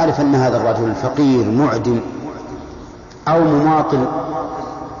 وأنت تعرف أن هذا الرجل فقير معدم أو مماطل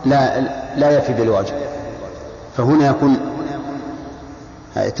لا يفي بالواجب، فهنا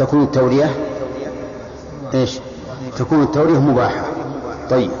تكون التورية إيش؟ تكون التورية مباحة.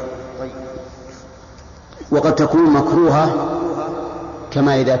 طيب، وقد تكون مكروهة،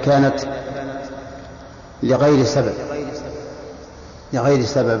 كما إذا كانت لغير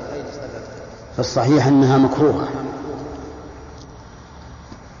سبب فالصحيح أنها مكروهة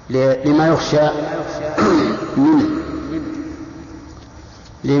لما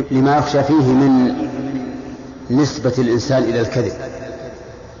يخشى فيه من نسبة الإنسان إلى الكذب،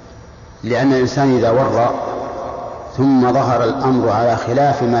 لأن الإنسان إذا ورى ثم ظهر الأمر على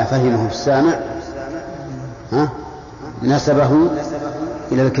خلاف ما فهمه السامع نسبه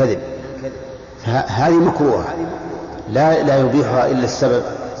إلى الكذب، هذه مكروهة لا يبيحها إلا السبب.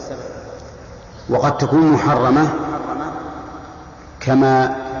 وقد تكون محرمة،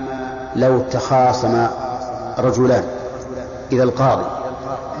 كما لو تخاصم رجلان إلى القاضي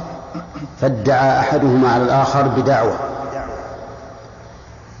فادعى أحدهما على الآخر بدعوة،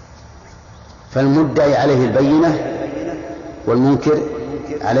 فالمدعي عليه البينة والمنكر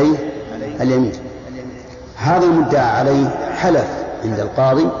عليه اليمين. هذا المدعى عليه حلف عند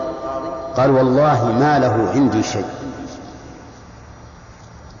القاضي قال والله ما له عندي شيء،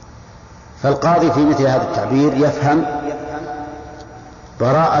 فالقاضي في مثل هذا التعبير يفهم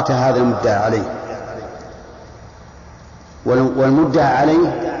براءة هذا المدعى عليه، والمدعى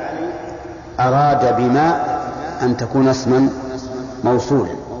عليه أراد بما أن تكون اسما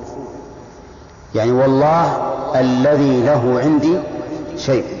موصولا، يعني والله الذي له عندي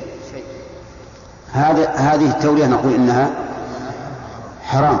شيء. هذه التورية نقول إنها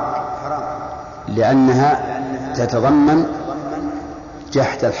حرام، لأنها تتضمن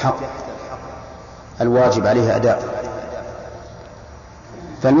جحد الحق الواجب عليه أداء.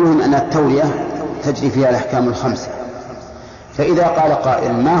 فالمهم أن التورية تجري فيها الأحكام الخمسة. فإذا قال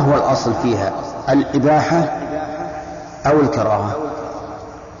قائل ما هو الأصل فيها، الإباحة أو الكراهة؟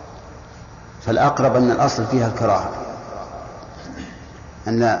 فالأقرب أن الأصل فيها الكراهة،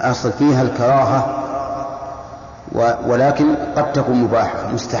 أن الأصل فيها الكراهة، ولكن قد تكون مباحة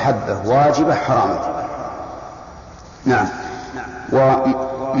مستحبة واجبة حرامة. نعم.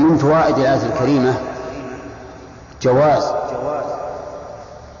 ومن فوائد الآية الكريمة جواز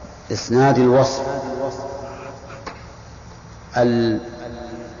إسناد الوصف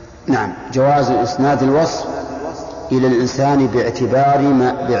جواز إسناد الوصف إلى الإنسان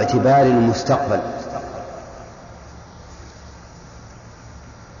باعتبار المستقبل.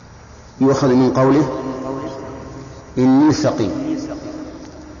 يؤخذ من قوله إني سقيم،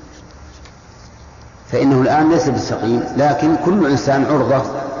 فإنه الآن ليس بالسقيم، لكن كل إنسان عرضة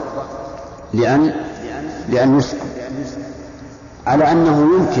لأن يسقم، على أنه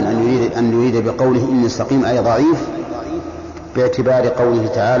يمكن أن يريد بقوله إني سقيم أي ضعيف، باعتبار قوله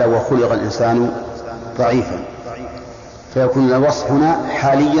تعالى وخلق الإنسان ضعيفا، فيكون الوصف هنا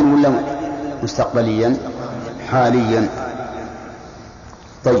حاليا ولا مستقبليا؟ حاليا.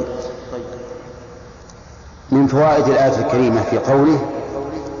 طيب، من فوائد الآية الكريمة في قوله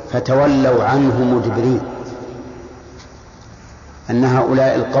فتولوا عنه مدبرين، أن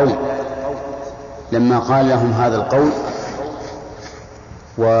هؤلاء القوم لما قال لهم هذا القول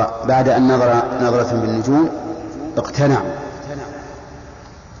وبعد أن نظرة بالنجوم اقتنعوا،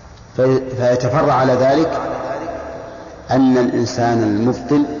 فيتفرع على ذلك أن الإنسان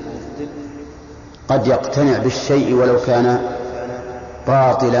المبطل قد يقتنع بالشيء ولو كان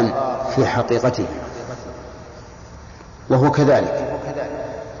باطلا في حقيقته، وهو كذلك.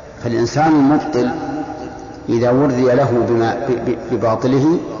 فالإنسان المبطل إذا ورثي له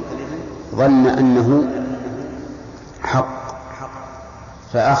بباطله ظن أنه حق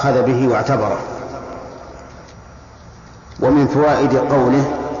فأخذ به واعتبره. ومن فوائد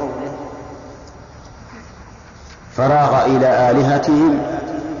قوله فراغ إلى آلهتهم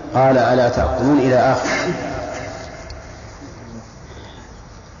قال ألا تأكلون إلى آخر،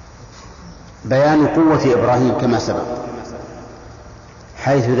 بيان قوة إبراهيم كما سبق،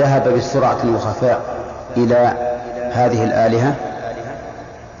 حيث ذهب بسرعة وخفاء إلى هذه الآلهة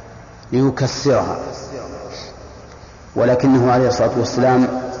ليكسرها، ولكنه عليه الصلاة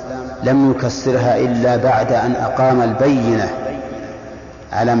والسلام لم يكسرها إلا بعد أن أقام البينة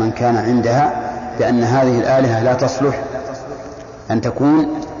على من كان عندها بأن هذه الآلهة لا تصلح أن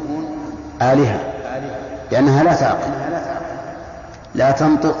تكون آلهة، لأنها لا تعقل، لا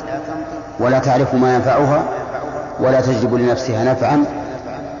تنطق، ولا تعرف ما ينفعها، ولا تجلب لنفسها نفعا،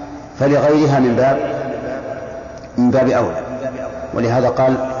 فلغيرها من باب أولى. ولهذا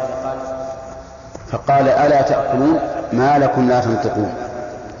فقال ألا تأكلون ما لكم لا تنطقون.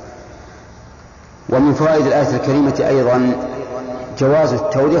 ومن فوائد الآية الكريمة أيضا جواز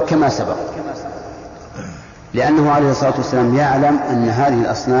التورية كما سبق، لأنه عليه الصلاة والسلام يعلم أن هذه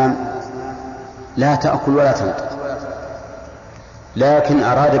الأصنام لا تأكل ولا تنطق، لكن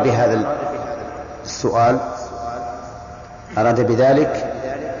أراد بهذا السؤال، أراد بذلك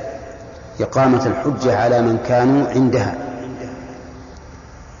إقامة الحجة على من كانوا عندها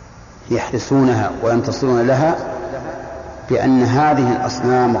يحرسونها وينتصرون لها بأن هذه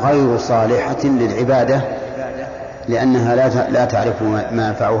الأصنام غير صالحة للعبادة، لأنها لا تعرف ما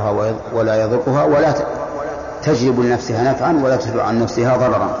ينفعها ولا يضرها، ولا تجلب لنفسها نفعا ولا تدفع عن نفسها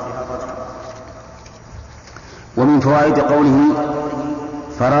ضررا. ومن فوائد قوله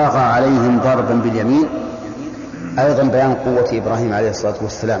فراغ عليهم ضربا باليمين أيضا بيان قوة إبراهيم عليه الصلاة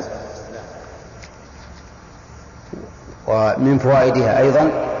والسلام. ومن فوائدها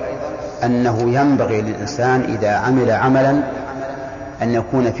أيضا أنه ينبغي للإنسان إذا عمل عملا أن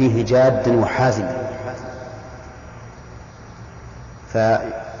يكون فيه جاد وحازم،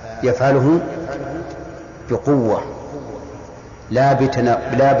 فيفعله بقوة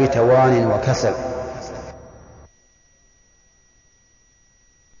لا بتوان وكسل.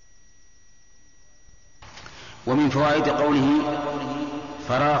 ومن فوائد قوله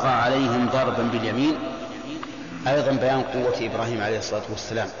فراغ عليهم ضربا باليمين أيضا بيان قوة إبراهيم عليه الصلاة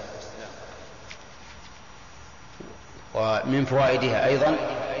والسلام. ومن فوائدها أيضا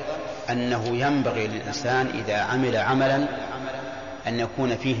أنه ينبغي للإنسان إذا عمل عملا أن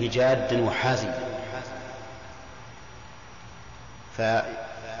يكون فيه جاد وحازم،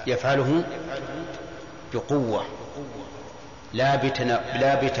 فيفعله بقوة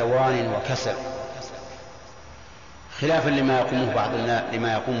لا بتوان وكسل، خلافا لما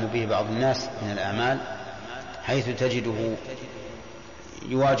يقوم به بعض الناس من الأعمال، حيث تجده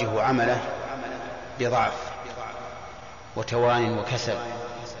يواجه عمله بضعف وتوان وكسل.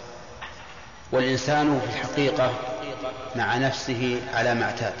 والإنسان في الحقيقة مع نفسه على ما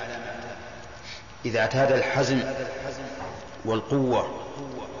اعتاد، إذا اعتاد الحزم والقوة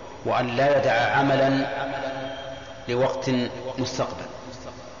وأن لا يدع عملا لوقت مستقبل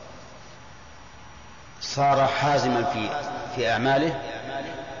صار حازما في أعماله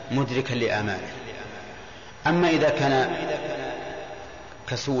مدركا لآماله. أما إذا كان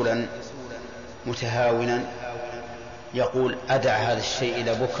كسولا متهاونا يقول أدع هذا الشيء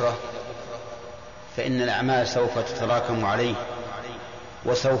إلى بكرة، فإن الأعمال سوف تتراكم عليه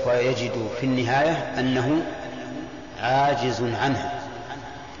وسوف يجد في النهاية أنه عاجز عنها،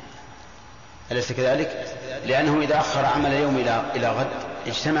 أليس كذلك؟ لأنه إذا أخر عمل اليوم إلى غد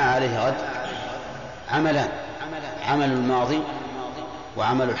اجتمع عليه غد عملان، عمل الماضي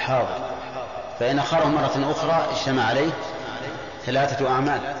وعمل الحاضر، فإن أخره مرة أخرى اجتمع عليه 3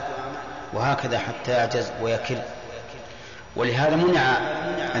 أعمال، وهكذا حتى يعجز ويكل. ولهذا منع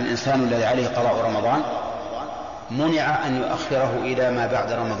الإنسان الذي عليه قضاء رمضان منع أن يؤخره إلى ما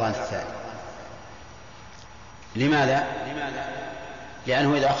بعد رمضان الثاني. لماذا؟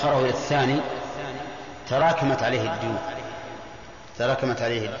 لأنه إذا أخره إلى الثاني تراكمت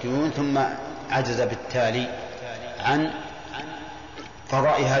عليه الديون ثم عجز بالتالي عن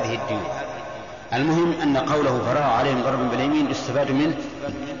قضاء هذه الديون. المهم أن قوله فراغ عليهم ضربا باليمين يستفاد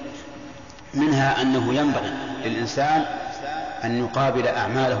منها أنه ينبغي للإنسان أن يقابل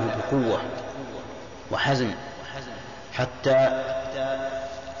أعماله بقوة وحزم حتى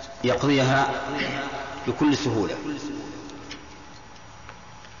يقضيها بكل سهولة.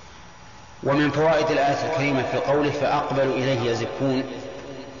 ومن فوائد الآية الكريمة في قوله فأقبلوا إليه يزفون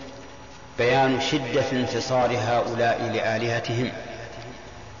بيان شدة انتصار هؤلاء لآلهتهم،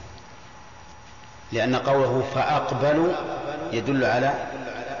 لأن قوله فأقبلوا يدل على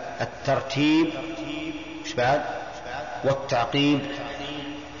الترتيب والتعقيب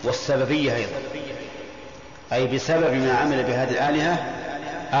والسببية أيضا، أي بسبب ما عمل بهذه الآلهة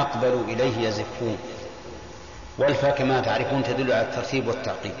أقبلوا إليه يزفون. والفاء كما تعرفون تدل على الترتيب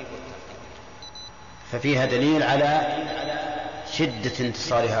والتعقيب، ففيها دليل على شدة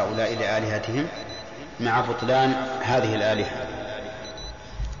انتصار هؤلاء لآلهتهم مع بطلان هذه الآلهة.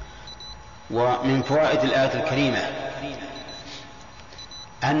 ومن فوائد الآية الكريمة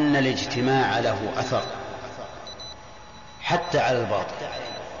أن الاجتماع له أثر حتى على الباطل،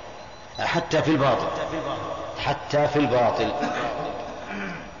 حتى في الباطل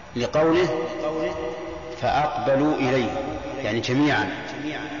لقوله فأقبلوا إليه يعني جميعا.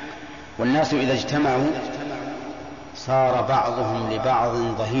 والناس إذا اجتمعوا صار بعضهم لبعض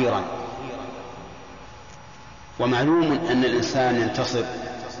ظهيرا، ومعلوم أن الإنسان ينتصر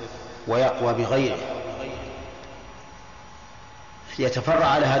ويقوى بغيره. يتفرع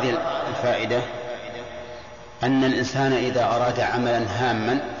على هذه الفائدة أن الإنسان إذا أراد عملا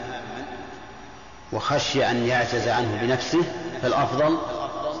هاما وخشي أن يعجز عنه بنفسه فالأفضل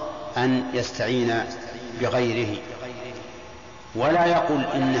أن يستعين بغيره، ولا يقول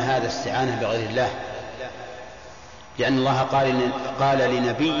إن هذا استعانة بغير الله، لأن الله قال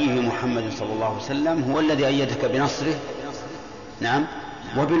لنبيه محمد صلى الله عليه وسلم هو الذي أيدك بنصره نعم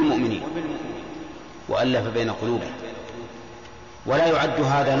وبالمؤمنين وألف بين قلوبهم. ولا يعد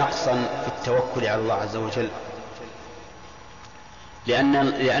هذا نقصا في التوكل على الله عز وجل،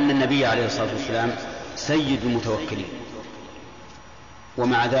 لأن النبي عليه الصلاة والسلام سيد المتوكلين،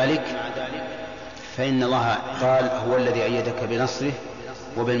 ومع ذلك فإن الله قال هو الذي أيدك بنصره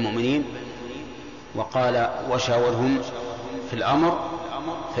وبالمؤمنين، وقال وشاورهم في الأمر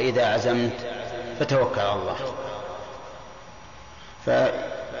فإذا عزمت فتوكل على الله.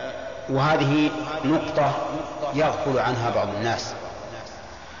 وهذه نقطة يغفل عنها بعض الناس،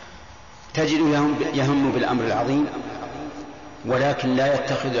 تجد يهم بالأمر العظيم ولكن لا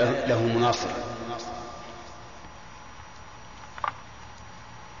يتخذ له مناصر،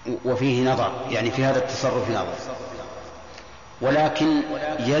 وفيه نظر، يعني في هذا التصرف نظر. ولكن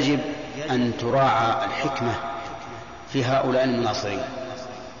يجب أن تراعى الحكمة في هؤلاء المناصرين.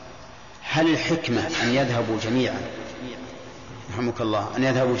 هل الحكمة أن يذهبوا جميعا رحمك الله أن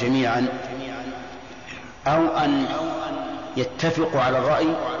يذهبوا جميعا أو أن يتفقوا على الرأي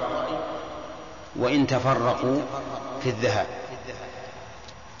وإن تفرقوا في الذهاب؟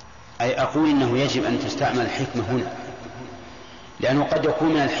 أي أقول إنه يجب أن تستعمل الحكمة هنا، لأنه قد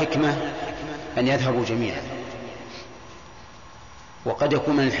يكون من الحكمة أن يذهبوا جميعا، وقد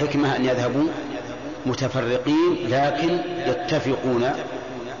يكون من الحكمة أن يذهبوا متفرقين لكن يتفقون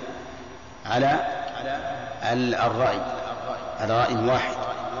على الرأي على رأي واحد.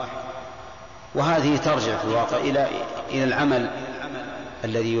 وهذه ترجع في الواقع إلى العمل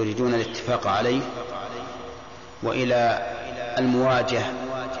الذي يريدون الاتفاق عليه، وإلى المواجهة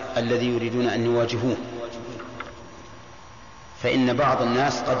الذي يريدون أن يواجهوه. فإن بعض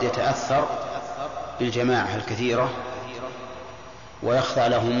الناس قد يتأثر بالجماعة الكثيرة ويخضع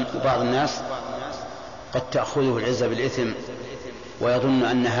لهم، وبعض الناس قد تأخذه العزة بالإثم ويظن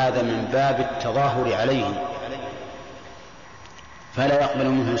أن هذا من باب التظاهر عليه، فلا يقبل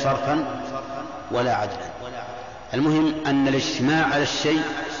منه صرفا ولا عدلا. المهم أن الاجتماع على الشيء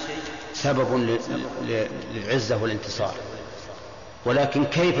سبب للعزة والانتصار، ولكن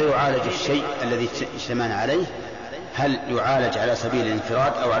كيف يعالج الشيء الذي اجتمعنا عليه؟ هل يعالج على سبيل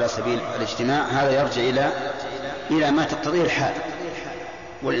الانفراد أو على سبيل الاجتماع؟ هذا يرجع إلى ما تقتضيه الحال،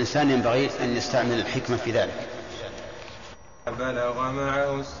 والإنسان ينبغي أن يستعمل الحكمة في ذلك. بلغ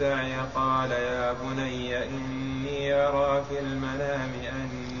معه السعي قال يا بني إني أرى في المنام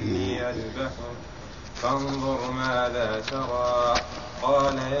أني أذبحك فانظر ماذا ترى.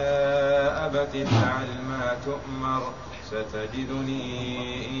 قال يا أبت افعل ما تؤمر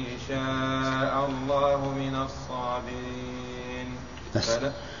ستجدني إن شاء الله من الصابرين.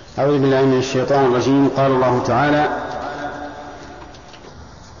 أعوذ بالله من الشيطان الرجيم. قال الله تعالى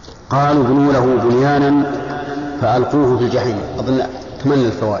قالوا ابنوا له بنيانا فألقوه في الجحيم. أظن تمنى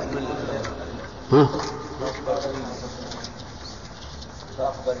الفوائد.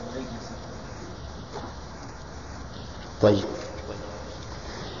 طيب.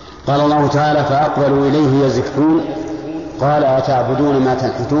 قال الله تعالى فأقبلوا إليه يزفون قال أتعبدون ما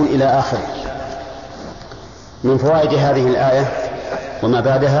تنحتون إلى آخره. من فوائد هذه الآية وما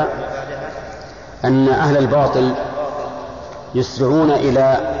بعدها أن أهل الباطل يسرعون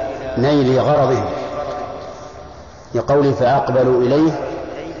إلى نيل غرضهم، لقوله فأقبلوا إليه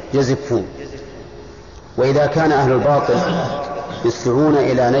يزفون. وإذا كان أهل الباطل يسرعون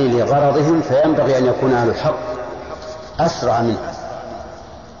إلى نيل غرضهم فينبغي أن يكون أهل الحق أسرع منه،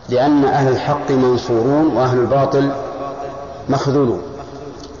 لأن أهل الحق منصورون وأهل الباطل مخذولون.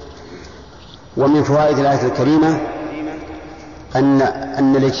 ومن فوائد الآية الكريمة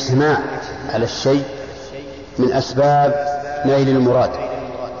أن الاجتماع على الشيء من أسباب نيل المراد،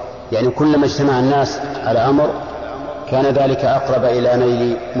 يعني كلما اجتمع الناس على أمر كان ذلك أقرب إلى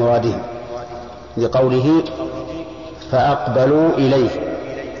نيل مرادهم، لقوله فأقبلوا إليه،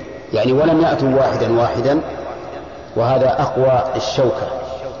 يعني ولم يأتوا واحدا واحدا، وهذا أقوى الشوكة.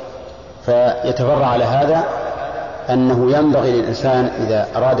 فيتفرع على هذا أنه ينبغي للإنسان إذا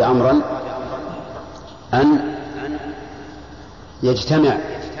أراد أمرا أن يجتمع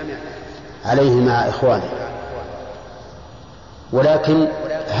عليه مع إخوانه. ولكن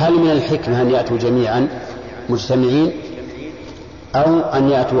هل من الحكمة أن يأتوا جميعا مجتمعين، أو أن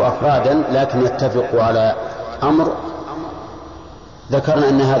يأتوا أفرادا لكن يتفقوا على أمر؟ ذكرنا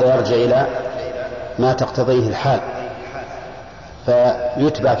أن هذا يرجع إلى ما تقتضيه الحال،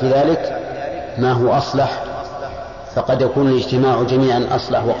 فيتبع في ذلك ما هو أصلح، فقد يكون الاجتماع جميعا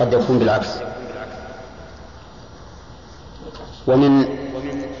أصلح وقد يكون بالعكس. ومن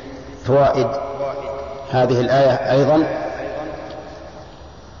فوائد هذه الآية أيضا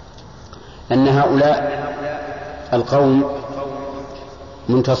أن هؤلاء القوم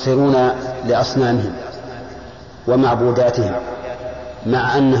منتصرون لأصنامهم ومعبوداتهم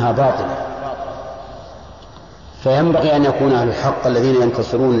مع أنها باطلة، فينبغي أن يكون أهل الحق الذين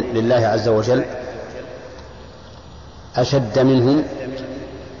ينتصرون لله عز وجل أشد منهم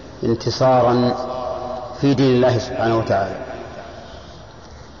انتصارا في دين الله سبحانه وتعالى.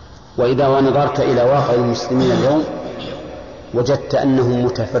 وإذا نظرت إلى واقع المسلمين اليوم وجدت أنهم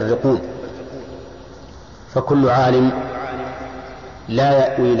متفرقون، فكل عالم لا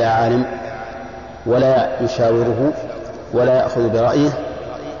يأوي إلى عالم ولا يشاوره ولا يأخذ برأيه،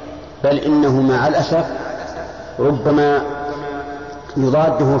 بل إنه مع الأسف ربما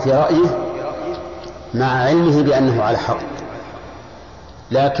يضاده في رأيه مع علمه بأنه على حق،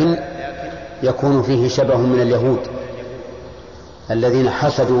 لكن يكون فيه شبه من اليهود الذين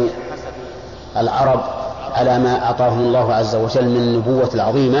حسدوا العرب على ما أعطاهم الله عز وجل من النبوة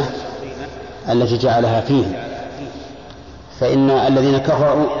العظيمة التي جعلها فيهم. فإن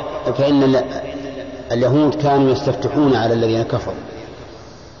اليهود كانوا يستفتحون على الذين كفروا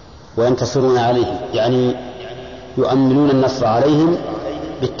وينتصرون عليهم، يعني يؤمنون النصر عليهم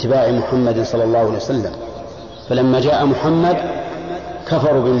باتباع محمد صلى الله عليه وسلم. فلما جاء محمد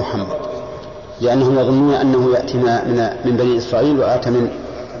كفروا بمحمد لأنهم يظنون أنه يأتي من بني إسرائيل وآتى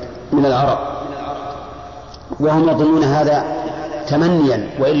من العرب، وهم يظنون هذا تمنيا،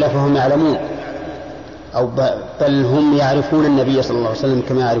 وإلا فهم يعلمون بل هم يعرفون النبي صلى الله عليه وسلم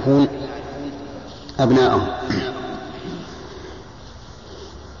كما يعرفون أبناءهم.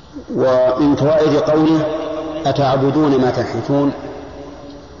 ومن فوائد قوله أتعبدون ما تنحتون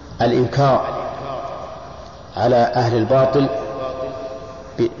الإنكار على أهل الباطل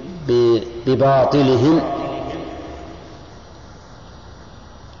بباطلهم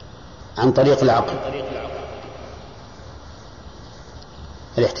عن طريق العقل،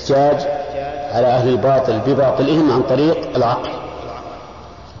 الاحتجاج على أهل الباطل بباطلهم عن طريق العقل.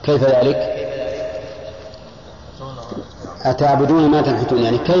 كيف ذلك؟ أتعبدون ما تنحتون،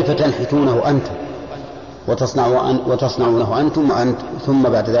 يعني كيف تنحتونه أنتم وتصنعونه أنتم ثم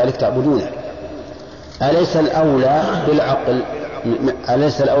بعد ذلك تعبدونه؟ أليس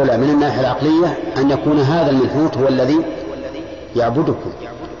الأولى من الناحية العقلية أن يكون هذا المنحوت هو الذي يعبدكم،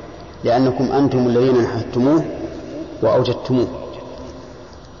 لأنكم أنتم الذين نحتموه وأوجدتموه،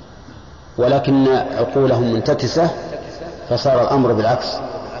 ولكن عقولهم منتكسة فصار الأمر بالعكس،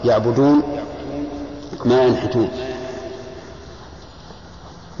 يعبدون ما ينحتون.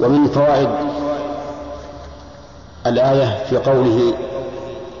 ومن فوائد الآية في قوله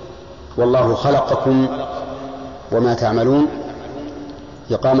والله خلقكم وما تعملون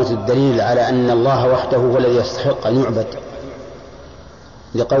إقامة الدليل على أن الله وحده هو الذي يستحق أن يعبد،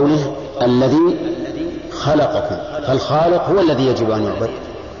 لقوله الذي خلقكم، فالخالق هو الذي يجب أن يعبد.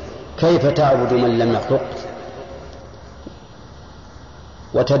 كيف تعبد من لم يخلق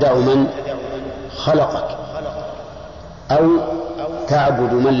وتدع من خلقك، أو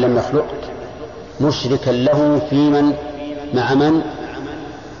تعبد من لم يخلقك مشركا له في من مع من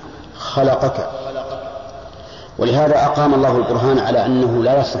خلقك؟ ولهذا أقام الله البرهان على أنه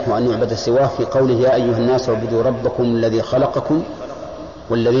لا يصح أن يعبد سواه في قوله يا أيها الناس اعبدوا ربكم الذي خلقكم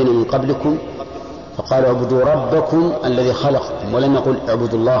والذين من قبلكم، فقال اعبدوا ربكم الذي خلقكم، ولم يقل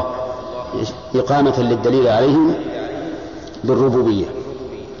اعبدوا الله. إقامة للدليل عليهم بالربوبية.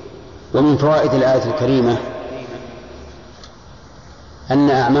 ومن فوائد الآية الكريمة أن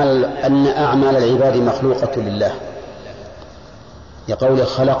أعمال العباد مخلوقة لله، يقول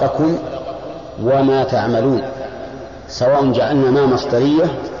خلقكم وما تعملون، سواء جعلنا ما مصدرية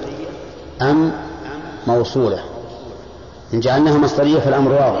أم موصولة. إن جعلناها مصدرية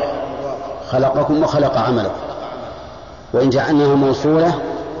فالأمر واضح، خلقكم وخلق عملكم. وإن جعلناها موصولة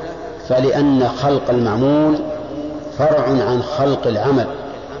فلأن خلق المعمول فرع عن خلق العمل،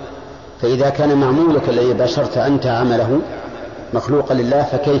 فإذا كان معمولك الذي باشرت أنت عمله مخلوقا لله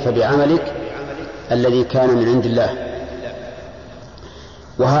فكيف بعملك الذي كان من عند الله.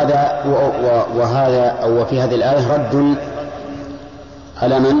 وفي هذه الآية رد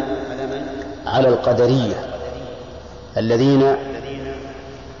على من؟ على القدرية الذين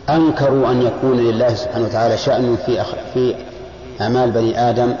أنكروا أن يكون لله سبحانه وتعالى شأن في أعمال بني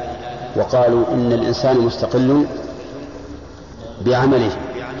آدم، وقالوا إن الإنسان مستقل بعمله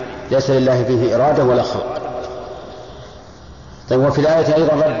ليس لله فيه إرادة ولا خلق. طيب، وفي الآية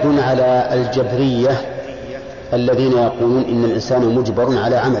أيضا رد على الجبرية الذين يقولون إن الإنسان مجبر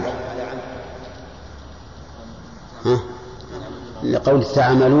على عمله، لقول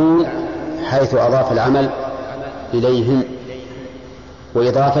تعملون حيث أضاف العمل إليهم،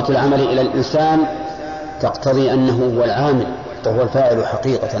 وإضافة العمل إلى الإنسان تقتضي أنه هو العامل وهو الفاعل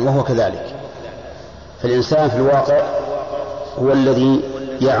حقيقة، وهو كذلك. فالإنسان في الواقع هو الذي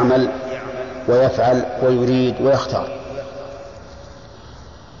يعمل ويفعل ويريد ويختار.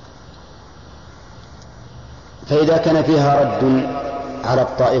 فإذا كان فيها رد على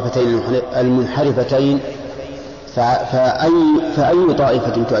الطائفتين المنحرفتين فأي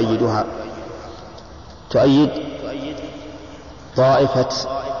طائفة تؤيدها؟ تؤيد طائفة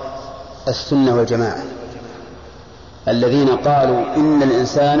السنة والجماعة الذين قالوا إن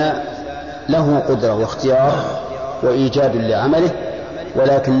الإنسان له قدرة واختيار وإيجاد لعمله،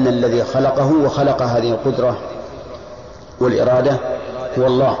 ولكن الذي خلقه وخلق هذه القدرة والإرادة هو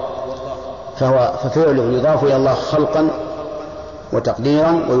الله، ففعله يضاف إلى الله خلقا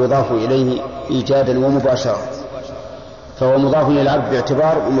وتقديرا ويضاف إليه إيجادا ومباشرة، فهو مضاف إلى العبد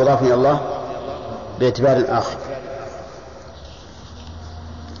باعتبار ومضاف إلى الله باعتبار آخر.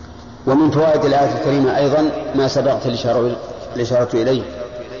 ومن فوائد الآية الكريمة أيضا ما سبقت الإشارة إليه،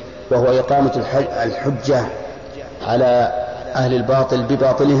 وهو إقامة الحجة على أهل الباطل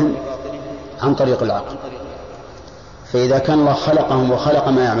بباطلهم عن طريق العقل. فإذا كان الله خلقهم وخلق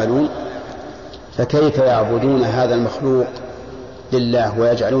ما يعملون فكيف يعبدون هذا المخلوق لله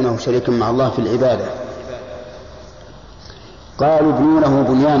ويجعلونه شريكا مع الله في العبادة؟ قالوا ابنوا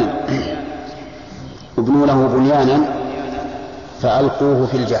له بنيانا فألقوه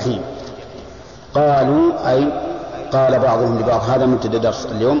في الجحيم. قالوا أي قال بعضهم لبعض، هذا مبتدأ درس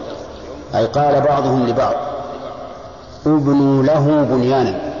اليوم، أي قال بعضهم لبعض ابنوا له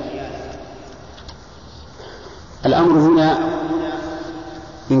بنيانا. الأمر هنا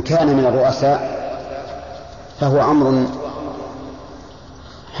إن كان من الرؤساء فهو أمر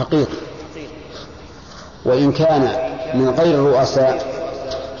حقيقي، وإن كان من غير الرؤساء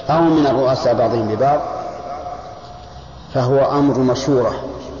أو من الرؤساء بعضهم لبعض فهو أمر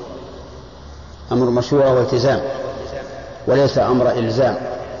مشورة والتزام وليس أمر إلزام،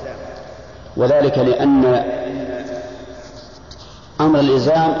 وذلك لأن أمر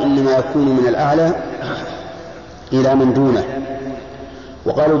الإلزام إنما يكون من الأعلى إلى من دونه.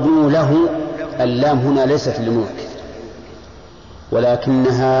 وقالوا ابنوا له، اللام هنا ليست للملك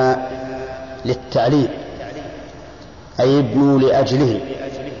ولكنها للتعليل، أي ابنوا لأجله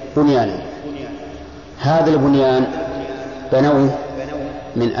بنيانا. هذا البنيان بنوه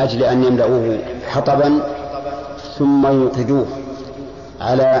من أجل أن يملؤوه حطبا ثم يوقدوه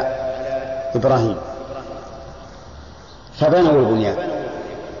على إبراهيم، فبنوا البنيان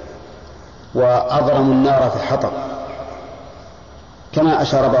وأضرموا النار في الحطب كما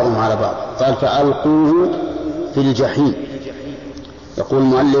أشار بعضهم على بعض. قال فألقوه في الجحيم. يقول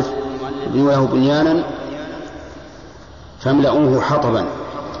المؤلف ابنوا له بنيانا فاملؤوه حطبا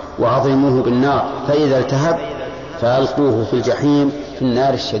وعظموه بالنار فإذا التهب فألقوه في الجحيم في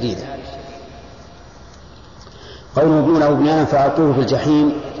النار الشديدة. قوله ابنوا له بنيانا فألقوه في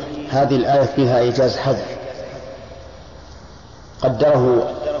الجحيم، هذه الآية فيها إيجاز حذف قدره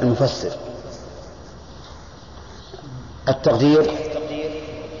المفسر. التقدير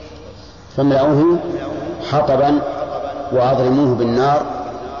فاملؤوه حطبا وأضرموه بالنار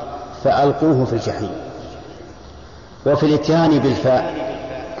فألقوه في الجحيم. وفي الاتيان بالفاء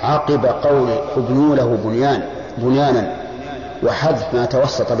عقب قول ابنوا له بنيانا وحذف ما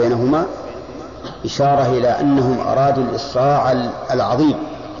توسط بينهما إشارة إلى أنهم أرادوا الإصراع العظيم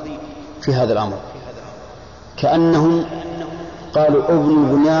في هذا الأمر، كأنهم قالوا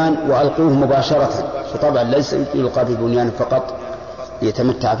ابنوا بنيان وألقوه مباشرة، وطبعا ليس يلقى في بنيان فقط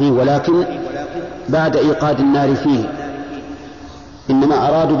ليتمتع فيه، ولكن بعد إيقاد النار فيه، إنما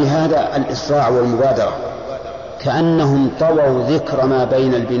أرادوا بهذا الإسراع والمبادرة، كأنهم طووا ذكر ما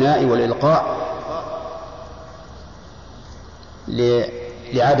بين البناء والإلقاء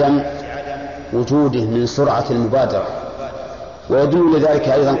لعدم وجوده من سرعة المبادرة. ويدل لذلك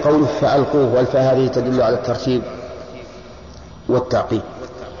أيضا قوله فألقوه، والفاء هذه تدل على الترتيب والتعقيب.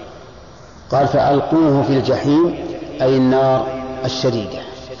 قال فألقوه في الجحيم أي النار الشديدة.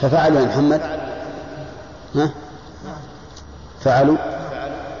 ففعلوا يا محمد؟ ها؟ فعلوا؟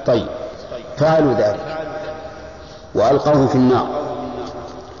 طيب، فعلوا ذلك وألقوه في النار،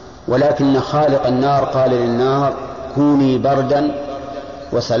 ولكن خالق النار قال للنار كوني بردا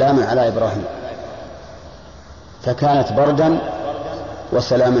وسلاما على إبراهيم، فكانت بردا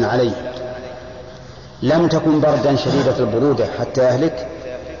وسلاما عليه. لم تكن بردا شديدة البرودة حتى يهلك،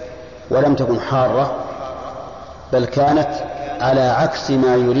 ولم تكن حارة، بل كانت على عكس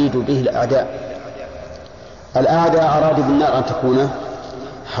ما يريد به الأعداء. الأعداء أرادوا بالنار أن تكون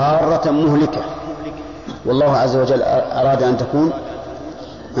حارة مهلكة، والله عز وجل أراد أن تكون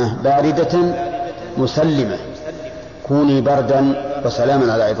باردة مسلمة، كوني بردا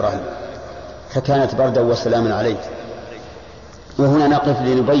وسلاما على إبراهيم، فكانت بردا وسلاما عليه. وهنا نقف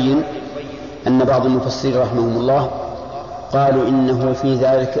لنبين أن بعض المفسرين رحمهم الله قالوا إنه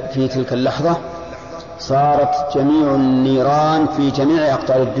في تلك اللحظة صارت جميع النيران في جميع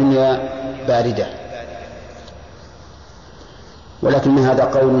أقطار الدنيا باردة، ولكن هذا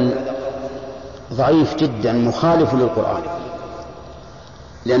قول ضعيف جدا مخالف للقرآن،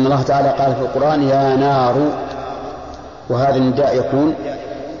 لأن الله تعالى قال في القرآن يا نار، وهذا النداء يكون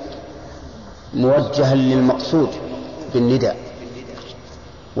موجها للمقصود بالنداء،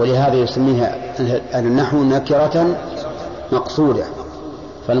 ولهذا يسميها أهل النحو نكرة مقصودة،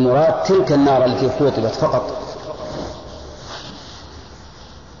 فالمراد تلك النار التي خُوطبت فقط،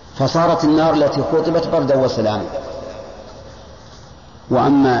 فصارت النار التي خُوطبت بردا وسلاما.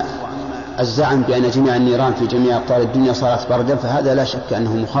 وأما الزعم بأن جميع النيران في جميع أقطار الدنيا صارت بردا، فهذا لا شك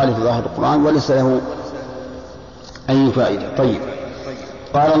أنه مخالف ظاهر القرآن وليس له أي فائدة. طيب،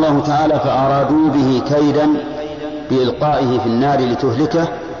 قال الله تعالى فأرادوا به كيدا بإلقائه في النار لتهلكه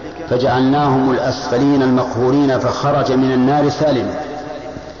فجعلناهم الأسفلين المقهورين فخرج من النار سالما.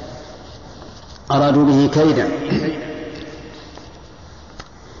 أرادوا به كيدا.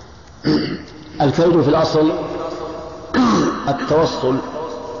 الكيد في الأصل التوصل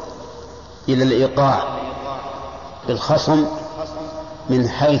إلى الإيقاع بالخصم من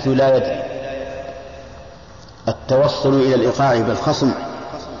حيث لا يدري، التوصل إلى الإيقاع بالخصم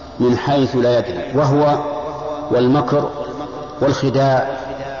من حيث لا يدري، وهو والمكر والخداع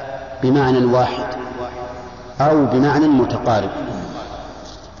بمعنى واحد أو بمعنى متقارب،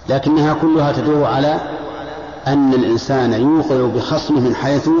 لكنها كلها تدور على أن الإنسان يوقع بخصمه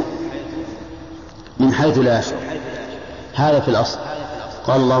من حيث لا يشعر. هذا في الأصل.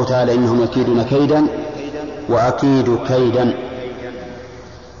 قال الله تعالى إنهم يكيدون كيدا وأكيد كيدا،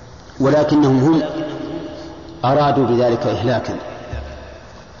 ولكنهم هم أرادوا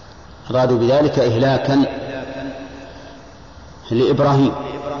بذلك إهلاكا لإبراهيم.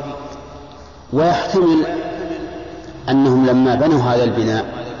 ويحتمل أنهم لما بنوا هذا البناء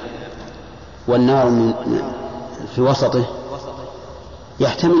والنار في وسطه،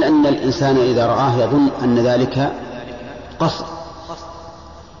 يحتمل أن الإنسان إذا رآه يظن أن ذلك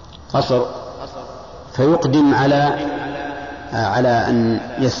قصر فيقدم على أن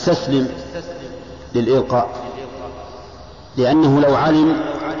يستسلم للإلقاء، لأنه لو علم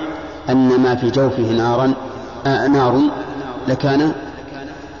أن ما في جوفه نار لكان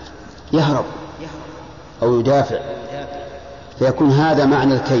يهرب أو يدافع، فيكون هذا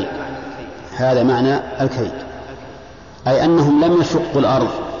معنى الكيد، أي أنهم لم يشقوا الأرض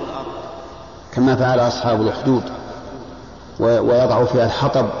كما فعل أصحاب الأخدود ويضعوا فيها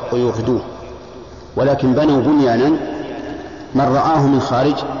الحطب ويوقدوه، ولكن بنوا بنيانا من رآه من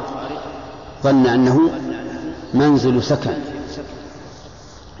خارج ظن أنه منزل سكن،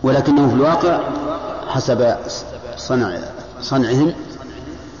 ولكنه في الواقع حسب صنعهم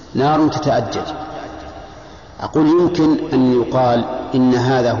نار تتأجج. أقول يمكن أن يقال إن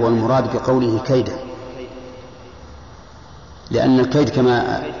هذا هو المراد بقوله كيدا، لأن الكيد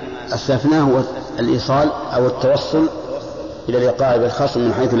كما أسلفناه هو الإيصال أو التوصل إلى الإيقاع بالخصم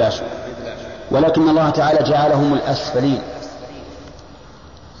من حيث لا يشعر، ولكن الله تعالى جعلهم الأسفلين،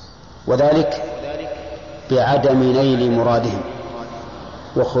 وذلك بعدم نيل مرادهم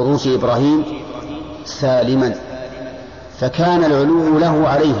وخروج إبراهيم سالما، فكان العلو له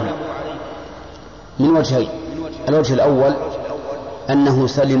عليهم من وجهين. الوجه الأول أنه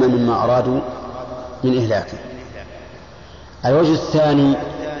سلم مما أرادوا من إهلاكه. الوجه الثاني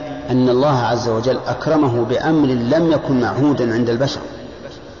أن الله عز وجل أكرمه بأمر لم يكن معهودا عند البشر.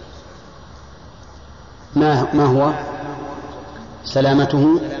 ما هو؟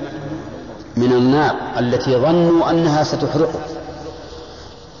 سلامته من النار التي ظنوا أنها ستحرقه،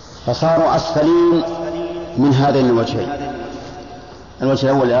 فصاروا أسفلين من هذين الوجهين. الوجه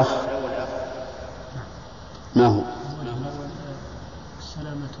الأول يا أخ ما هو؟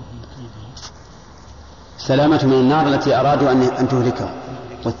 سلامته من النار التي أرادوا أن تهلكه.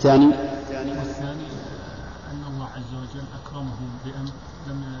 والثاني أن الله عز وجل أكرمه بأمر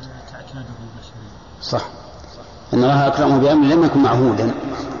لم تعتاده البشرية. صح، أن الله أكرمه بأمر لم يكن معهودا،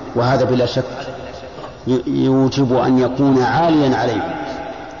 وهذا بلا شك يوجب أن يكون عاليا عليه،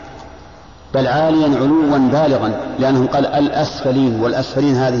 بل عاليا علوا بالغا، لأنه قال الأسفلين،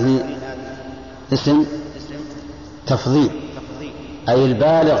 والأسفلين هذه اسم تفضيل، أي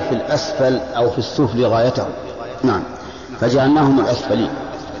البالغ في الأسفل أو في السفل غايته. نعم، فجعلناهم الأسفلين.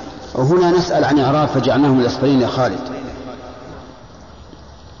 وهنا نسأل عن إعراب فجعلناهم الأسفلين يا خالد.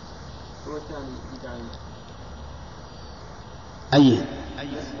 أي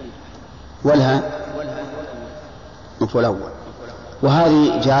ولها مفعول أول.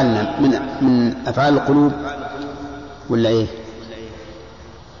 وهذه جعلنا من أفعال القلوب ولا إيه؟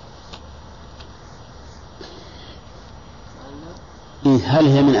 هل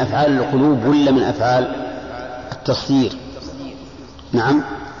هي من أفعال القلوب ولا من أفعال التصدير؟ نعم.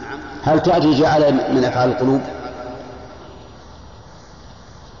 هل تأتي جعل من أفعال القلوب؟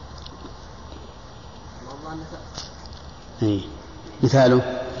 إيه؟ مثاله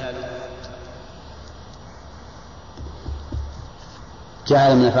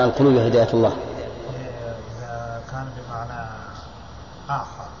جعل من أفعال القلوب هداية الله. إذا كان بمعنى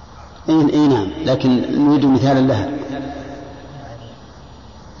آخر. إيه نعم، لكن نريد مثالا لها.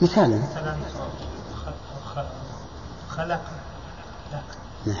 مثالا خلق.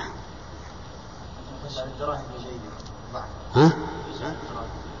 نعم. ها؟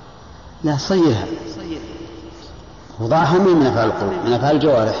 لا صيرها، وضعها من أفعال القلوب، من أفعال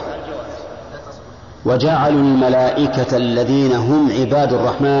الجوارح. وجعلوا الملائكة الذين هم عباد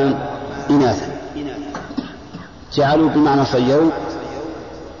الرحمن إناثا. جعلوا بمعنى صيروا؟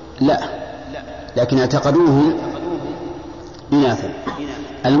 لا، لكن اعتقدوهم إناثا.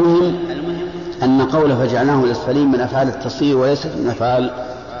 المهم أن قول فجعلناهم الأسفلين من أفعال التصير وليست من أفعال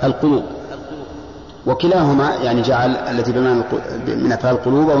القلوب، وكلاهما يعني جعل التي بمعنى من أفعال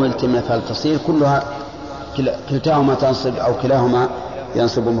القلوب أو التي من أفعال التصير كلتاهما تنصب أو كلاهما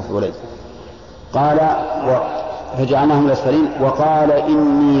ينصب مفعولين. قال فجعلناهم الأسفلين. وقال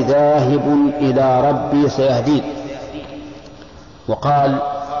إني ذاهب إلى ربي سيهدين. وقال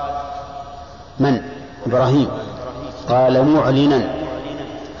من؟ إبراهيم. قال معلنا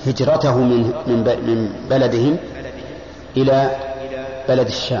هجرته من بلدهم إلى بلد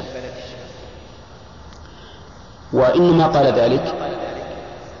الشام. وإنما قال ذلك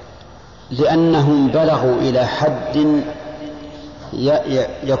لأنهم بلغوا إلى حد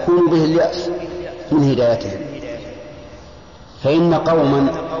يكون به اليأس من هدايتهم. فإن قوما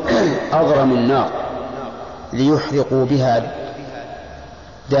أضرموا النار ليحرقوا بها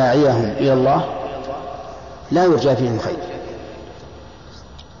داعيهم إلى الله لا يرجى فيهم خير،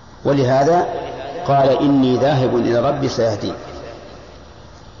 ولهذا قال إني ذاهب إلى ربي سيهدين.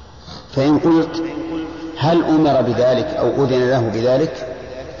 فإن قلت هل أمر بذلك أو أذن له بذلك؟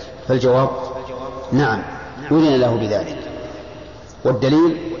 فالجواب نعم، أذن له بذلك.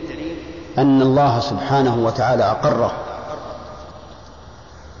 والدليل أن الله سبحانه وتعالى أقره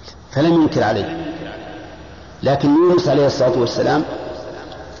فلم ينكر عليه. لكن يونس عليه الصلاة والسلام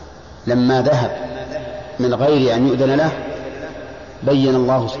لما ذهب من غير أن يؤذن له بين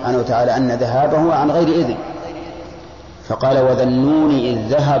الله سبحانه وتعالى أن ذهابه عن غير إذن، فقال وذنون إذ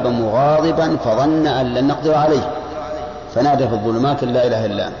ذهب مغاضبا فظن أن لن نقدر عليه فنادى في الظلمات لا إله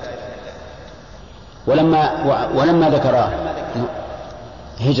إلا أنت. ولما ذكر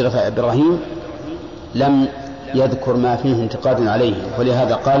هجرة إبراهيم لم يذكر ما فيه انتقاد عليه،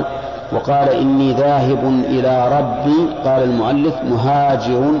 ولهذا قال وقال إني ذاهب إلى ربي، قال المؤلف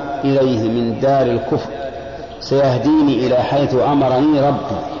مهاجر إليه من دار الكفر سيهديني إلى حيث أمرني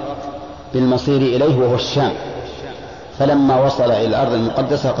ربي بالمصير إليه وهو الشام. فلما وصل إلى الأرض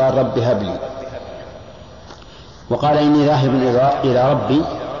المقدسة قال رب هب لي. وقال إني ذاهب إلى ربي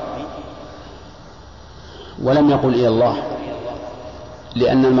ولم يقل إلى الله،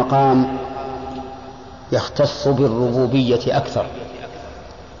 لأن المقام يختص بالربوبية أكثر،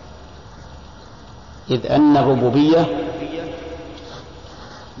 إذ أن الربوبية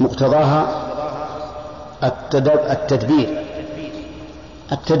مقتضاها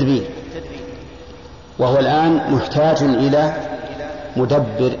التدبير، وهو الآن محتاج إلى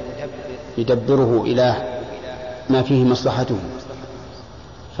مدبر يدبره إلى ما فيه مصلحته،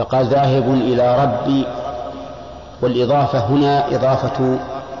 فقال ذاهب إلى ربي، والإضافة هنا إضافة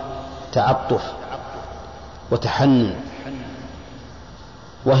تعطف وتحنن،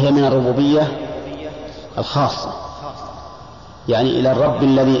 وهي من الربوبية الخاصة، يعني إلى الرب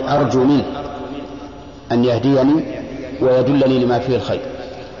الذي أرجو منه أن يهديني ويدلني لما فيه الخير.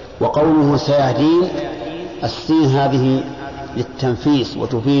 وقوله سيهدين، السين هذه للتنفيس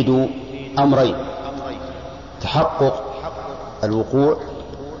وتفيد أمرين: تحقق الوقوع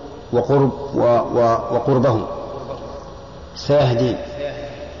وقربه، سيهدين.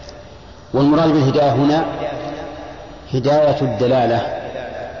 والمراد بالهداية هنا هداية الدلالة،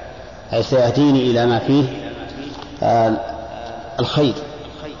 أي سيهديني إلى ما فيه الخير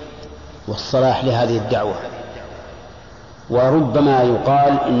والصلاح لهذه الدعوة. وربما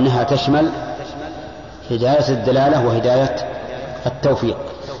يقال إنها تشمل هداية الدلالة وهداية التوفيق.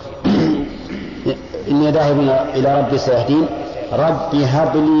 إني ذاهب إلى ربي سيهدين، ربي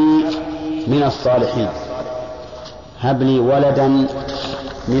هب لي من الصالحين، هب لي ولدا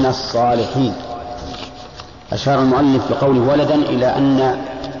من الصالحين. أشار المؤلف بقوله ولدا إلى أن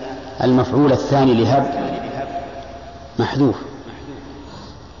المفعول الثاني لهب محذوف،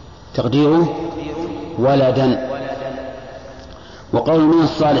 تقديره ولدا. وقول من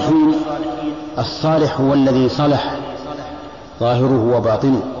الصالحين، الصالح هو الذي صلح ظاهره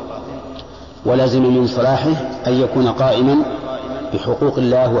وباطنه، ولازم من صلاحه أن يكون قائما بحقوق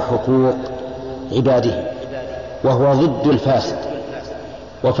الله وحقوق عباده، وهو ضد الفاسد،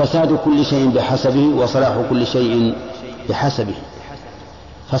 وفساد كل شيء بحسبه وصلاح كل شيء بحسبه.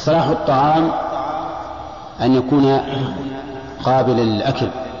 فصلاح الطعام أن يكون قابلا للأكل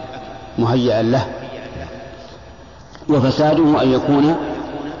مهيئا له، وفساده أن يكون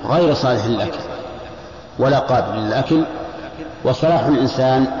غير صالح للأكل ولا قابل للأكل. وصلاح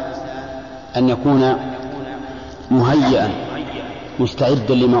الإنسان أن يكون مهيئا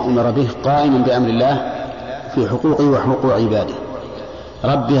مستعدا لما أمر به، قائما بأمر الله في حقوقه وحقوق عباده.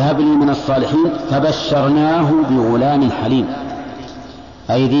 رب هب لي من الصالحين، فبشرناه بغلام حليم،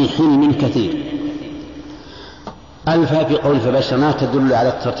 أي ذي حلم كثير. ألف في قول فبشرناه تدل على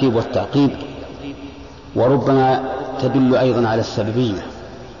الترتيب والتعقيب، وربما تدل أيضا على السببية،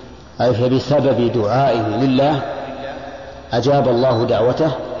 أي فبسبب دعائه لله أجاب الله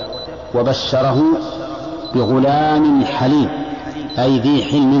دعوته وبشره بغلام حليم، أي ذي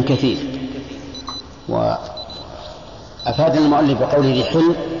حلم كثير. وأفاد المؤلف بقوله ذي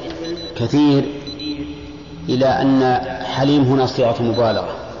حلم كثير إلى أن حليم هنا صيغة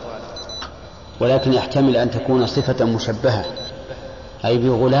مبالغة، ولكن يحتمل أن تكون صفة مشبهة، أي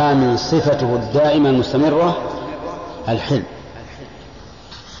بغلام صفته الدائمة المستمرة الحلم.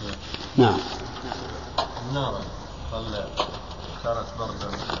 نعم. النار كانت بردا،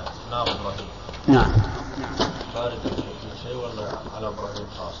 نار إبراهيم. نعم. باردة في شيء ولا على إبراهيم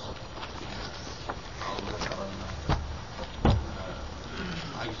خاصة؟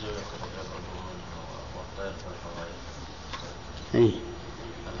 إيه.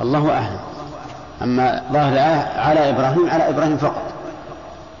 الله أعلم. أما ظاهر على إبراهيم، على إبراهيم فقط،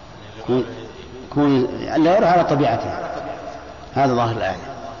 يكون لا يرى على طبيعته، هذا ظاهر الآية.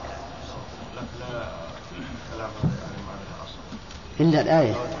 إلا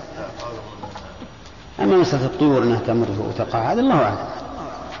الآية. أما مسألة الطيور أنها تمر وتقع هذا الله أعلم،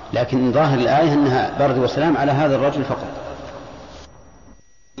 لكن ظاهر الآية أنها برد وسلام على هذا الرجل فقط.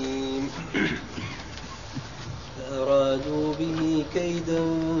 فأرادوا به كيدا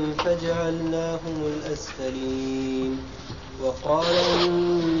فجعلناهم الأسفلين. وقال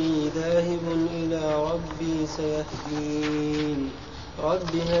إني ذاهب إلى ربي سيهدين.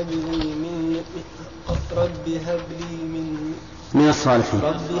 رب هب لي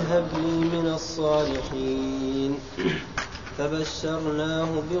من الصالحين. فبشرناه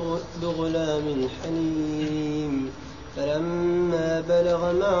بغلام حليم. فلما بلغ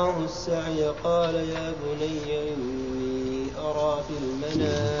معه السعي قال يا بني إني أرى في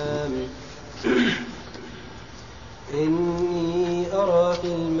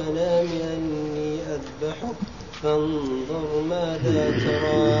المنام أني أذبحك فانظر ماذا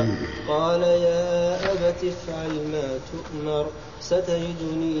ترى. قال يا أبت افعل ما تؤمر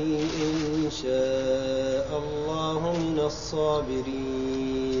ستجدني إن شاء الله من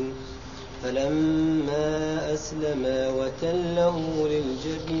الصابرين. فلما أسلما وتله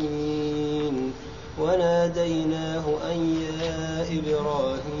للجبين وناديناه أن يا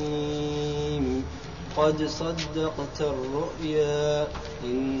إبراهيم قد صدقت الرؤيا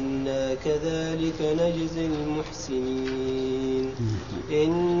إنا كذلك نجزي المحسنين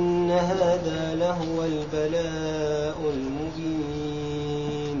إن هذا لهو البلاء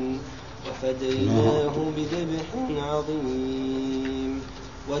المبين وفديناه بذبح عظيم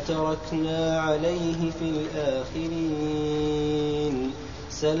وتركنا عليه في الآخرين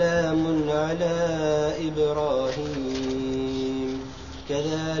سلام على إبراهيم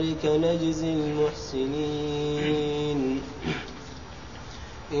كذلك نجزي المحسنين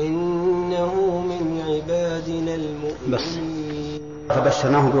إنه من عبادنا المؤمنين.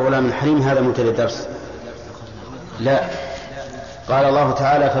 فبشرناه بغلام حليم. هذا منتهى الدرس. لا، قال الله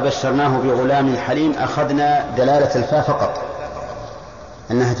تعالى فبشرناه بغلام حليم. أخذنا دلالة الفاء فقط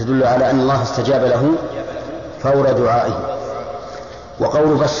أنها تدل على أن الله استجاب له فور دعائه.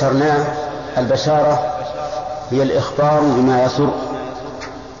 وقول بشرناه البشارة هي الإخبار بما يسر،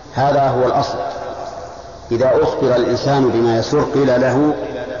 هذا هو الأصل. إذا أخبر الإنسان بما يسر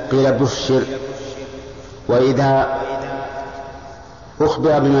قيل بشر، وإذا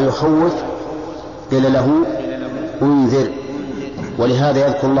أخبر بما يخوف قيل له انذر. ولهذا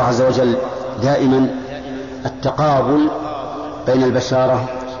يذكر الله عز وجل دائما التقابل بين البشارة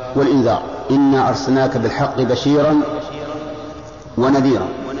والإنذار. إنا أرسلناك بالحق بشيرا ونذيرا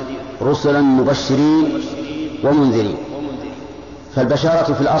رسلا مبشرين ومنذرين.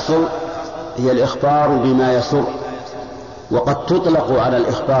 فالبشارة في الأصل هي الإخبار بما يسر، وقد تطلق على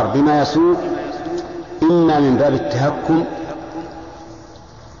الإخبار بما يسوء إما من باب التهكم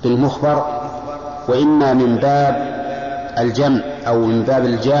بالمخبر، وإما من باب الجمع أو من باب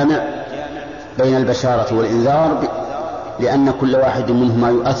الجامع بين البشارة والإنذار، لأن كل واحد منهما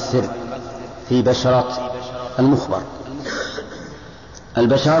يؤثر في بشرة المخبر.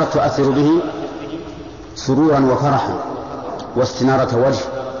 البشارة تؤثر به سرورا وفرحا واستنارة وجه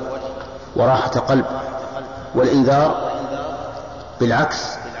وراحة قلب، والإنذار بالعكس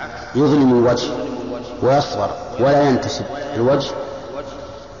يظلم الوجه ويصغر ولا ينتشب الوجه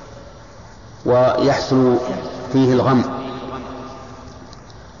ويحصل فيه الغم.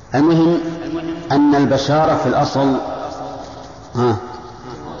 المهم أن البشارة في الأصل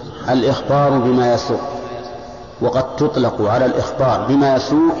الإخبار بما يسوء، وقد تطلق على الإخبار بما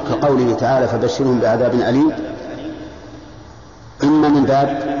يسوء كقوله تعالى فبشرهم بعذاب أليم، إما من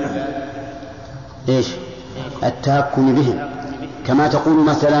باب التهكم بهم، كما تقول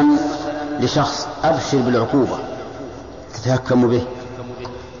مثلا لشخص أبشر بالعقوبة تتهكم به،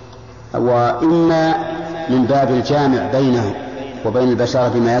 وإما من باب الجامع بينه وبين البشارة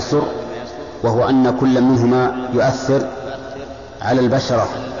بما يسر، وهو أن كل منهما يؤثر على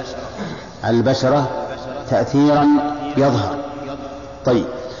البشرة تأثيرا يظهر. طيب،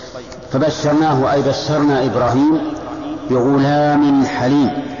 فبشرناه أي بشرنا إبراهيم بغلام حليم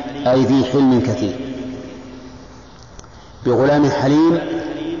أي ذي حلم كثير. بغلام حليم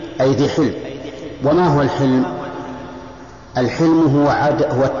أي ذي حلم. وما هو الحلم؟ الحلم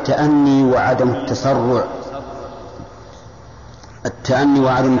هو التأني وعدم التسرع، التأني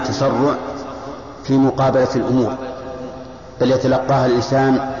وعدم التسرع في مقابلة الأمور، بل يتلقاها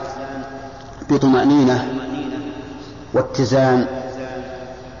الإنسان بطمأنينة واتزان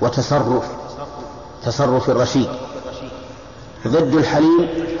تصرف الرشيد. ضد الحليم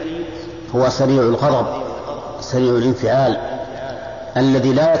هو سريع الغضب سريع الانفعال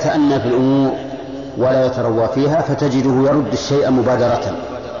الذي لا يتأنى في الأمور ولا يتروى فيها، فتجده يرد الشيء مبادرة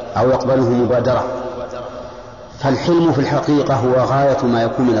أو يقبله مبادرة. فالحلم في الحقيقة هو غاية ما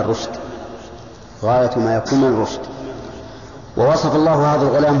يكون من الرشد، ووصف الله هذا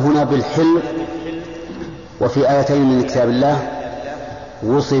الغلام هنا بالحلم. وفي آيتين من كتاب الله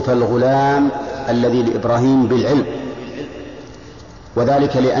وصف الغلام الذي لإبراهيم بالعلم،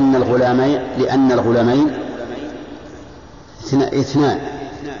 وذلك لأن الغلامين اثنان،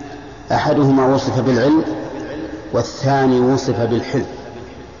 أحدهما وصف بالعلم والثاني وصف بالحلم.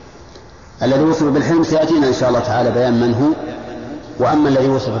 الذي وصف بالحلم سيأتينا إن شاء الله تعالى بيان من هو، وأما الذي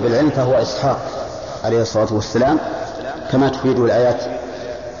وصف بالعلم فهو إسحاق عليه الصلاة والسلام، كما تفيده الآيات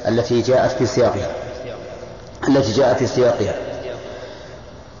التي جاءت في سياقها.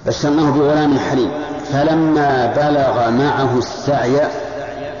 بشرناه بغلام حليم فلما بلغ معه السعي.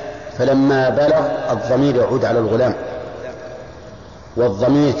 فلما بلغ الضمير يعود على الغلام،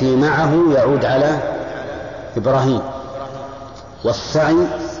 والضمير في معه يعود على إبراهيم. والسعي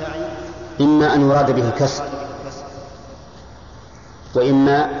إما أن يراد به الكسب،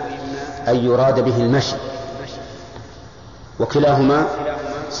 وإما أن يراد به المشي، وكلاهما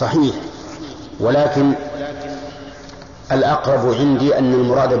صحيح، ولكن الأقرب عندي أن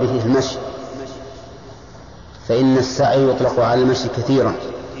المراد به المشي، فإن السعي يطلق على المشي كثيرا،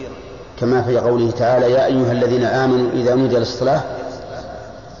 كما في قوله تعالى يا أيها الذين آمنوا إذا نودي للصلاة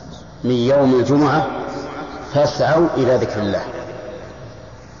من يوم الجمعة فاسعوا إلى ذكر الله.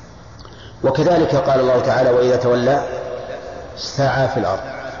 وكذلك قال الله تعالى وإذا تولى سعى في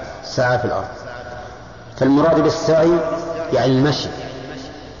الأرض. فالمراد بالسعي يعني المشي،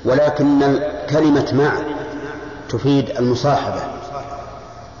 ولكن كلمة مع تفيد المصاحبة،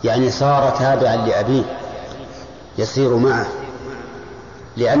 يعني صار تابعا لأبيه يسير معه،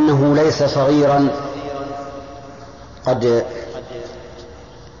 لأنه ليس صغيرا قد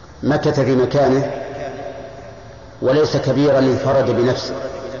مكث في مكانه، وليس كبيرا انفرد بنفسه.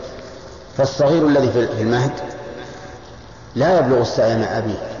 فالصغير الذي في المهد لا يبلغ السعي مع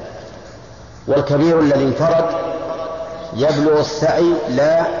أبيه، والكبير الذي انفرد يبلغ السعي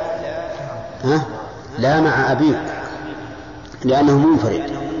لا مع أبيه لأنه منفرد.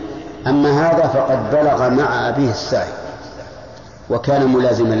 أما هذا فقد بلغ مع أبيه السعي وكان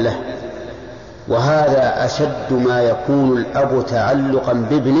ملازما له، وهذا أشد ما يكون الأب تعلقا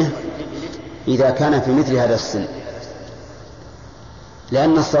بابنه إذا كان في مثل هذا السن،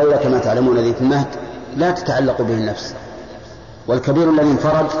 لأن الصغير كما تعلمون الذي في المهد لا تتعلق به النفس، والكبير الذي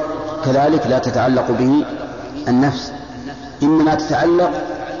انفرد كذلك لا تتعلق به النفس، إنما تتعلق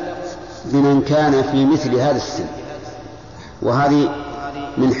بمن كان في مثل هذا السن. وهذه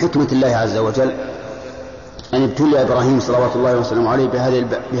من حكمة الله عز وجل أن ابتلي إبراهيم صلوات الله وسلامه عليه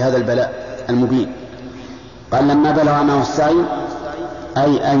بهذا البلاء المبين. قال لما بلغ معه السعي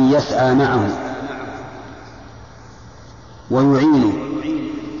أي أن يسعى معه ويعينه.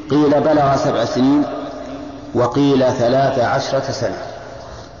 قيل بلغ 7 سنين وقيل 13 سنة،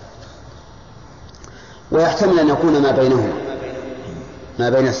 ويحتمل أن يكون ما بينهما ما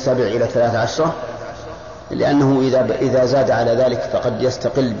بين 7 إلى 13، لأنه إذا زاد على ذلك فقد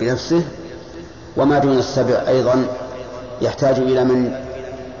يستقل بنفسه، وما دون 7 أيضا يحتاج إلى من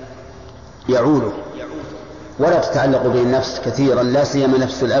يعوله، ولا تتعلق به النفس كثيرا، لا سيما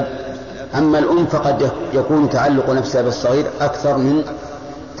نفس الأب. أما الأم فقد يكون تعلق نفسها بالصغير أكثر من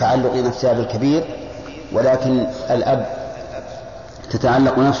تعلق نفسها بالكبير، ولكن الأب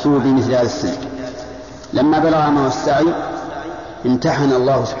تتعلق نفسه بمثل هذا السن. لما بلغ معه السعي امتحن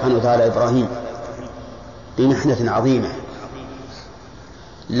الله سبحانه وتعالى إبراهيم بمحنة عظيمة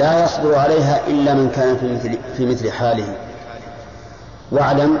لا يصبر عليها إلا من كان في مثل حاله.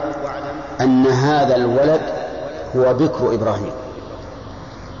 واعلم أن هذا الولد هو بكر إبراهيم،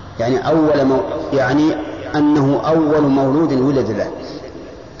 يعني أنه أول مولود ولد له،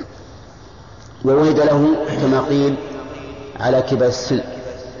 وولد له كما قيل على كبر السن،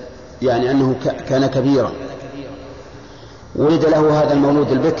 يعني أنه كان كبيرا. ولد له هذا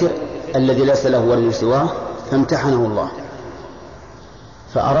المولود البكر الذي ليس له ولد سواه، فامتحنه الله،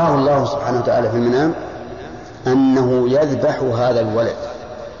 فأراه الله سبحانه وتعالى في المنام أنه يذبح هذا الولد،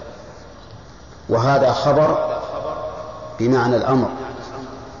 وهذا خبر بمعنى الأمر،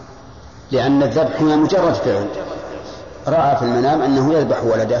 لأن الذبح هو مجرد فعل. رأى في المنام أنه يذبح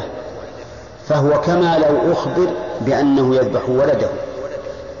ولده، فهو كما لو أخبر بأنه يذبح ولده.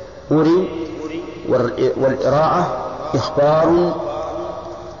 أري والإراعة إخبار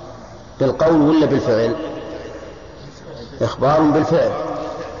بالقول ولا بالفعل؟ إخبار بالفعل،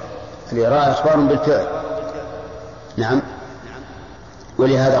 الإراعة إخبار بالفعل. نعم،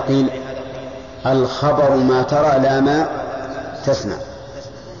 ولهذا قيل الخبر ما ترى لا ما تسمع.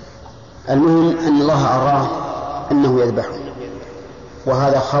 المهم أن الله أراه أنه يذبحه،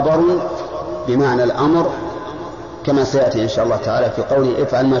 وهذا خبر بمعنى الأمر كما سيأتي إن شاء الله تعالى في قوله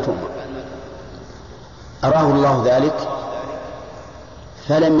افعل ما تؤمر. أراه الله ذلك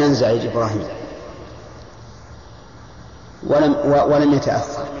فلم ينزعج إبراهيم ولم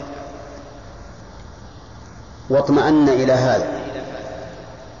يتأثر، واطمأن إلى هذا،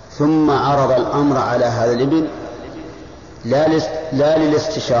 ثم عرض الأمر على هذا الابن لا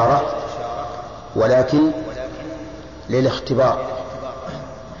للاستشارة ولكن للاختبار،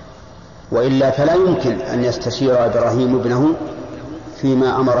 وإلا فلا يمكن أن يستشير إبراهيم ابنه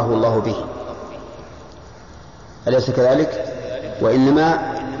فيما أمره الله به، أليس كذلك؟ وإنما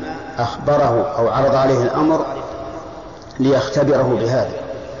أخبره أو عرض عليه الأمر ليختبره بهذا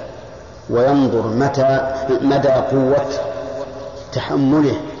وينظر مدى قوة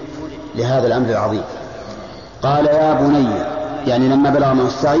تحمله لهذا الأمر العظيم. قال يا بني، يعني لما بلغ معه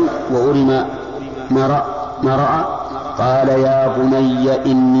السعي وأري ما رأى، قال يا بني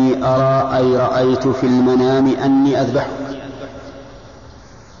إني أرى أي رأيت في المنام أني أذبحك.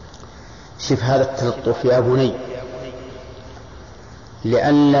 شوف هذا التلطف يا بني،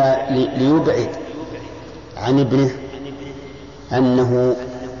 ليبعد عن ابنه أنه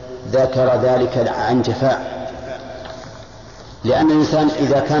ذكر ذلك عن جفاء، لأن الإنسان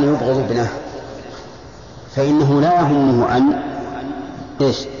إذا كان يبغض ابنه فإنه لا يهمه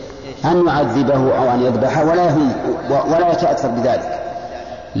أن يعذبه أو أن يذبحه، ولا يتأثر بذلك،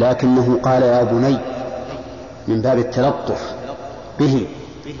 لكنه قال يا بني من باب التلطف به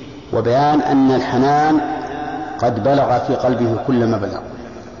وبيان أن الحنان قد بلغ في قلبه كل ما بلغ.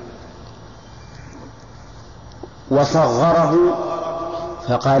 وصغره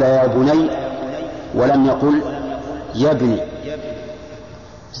فقال يا بني ولم يقل يا ابني،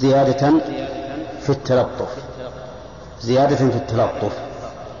 زيادة في التلطف.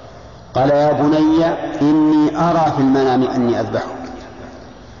 قال يا بني إني أرى في المنام أني أذبحك.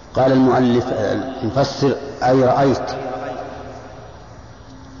 قال المفسر أي رأيت،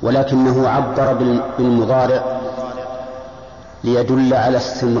 ولكنه عبر بالمضارع ليدل على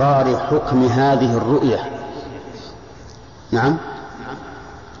استمرار حكم هذه الرؤية. نعم،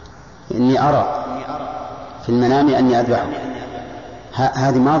 إني أرى في المنام أني أذبحك،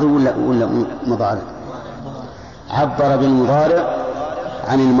 هذه ماضي ولا مضارع؟ عبر بالمضارع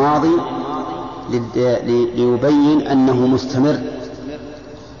عن الماضي ليبين أنه مستمر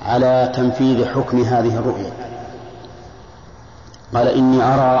على تنفيذ حكم هذه الرؤية. قال إني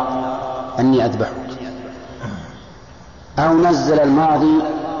أرى أني أذبحك، أو نزل الماضي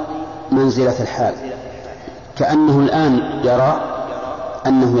منزلة الحال، كأنه الآن يرى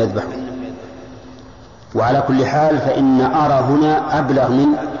أنه يذبحك. وعلى كل حال فإن أرى هنا أبلغ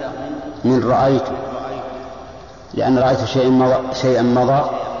من رأيت، لأن رأيت شيئا مضى،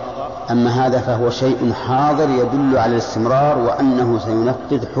 أما هذا فهو شيء حاضر يدل على الاستمرار وأنه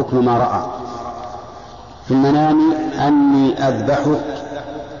سينفذ حكم ما رأى. في المنام أني أذبحك،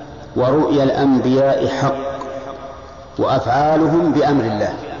 ورؤيا الأنبياء حق وأفعالهم بأمر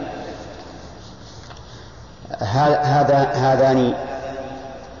الله.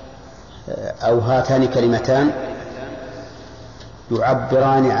 هاتان كلمتان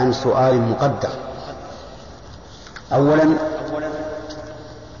يعبران عن سؤال مقدر. أولا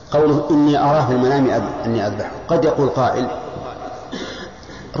قوله إني أراه في المنام أني أذبحه، قد يقول قائل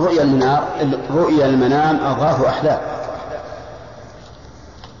رؤيا المنام أضغاث أحلام،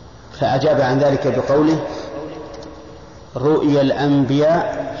 فأجاب عن ذلك بقوله رؤيا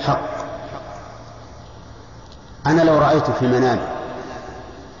الأنبياء حق. أنا لو رأيت في منامي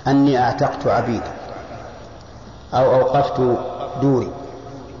أني أعتقت عبيدا أو أوقفت دوري،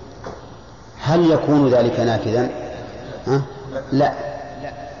 هل يكون ذلك نافذا؟ لا،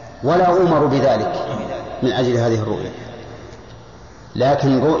 ولا أمر بذلك من أجل هذه الرؤيا،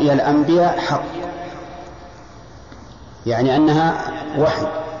 لكن رؤيا الأنبياء حق، يعني أنها وحي.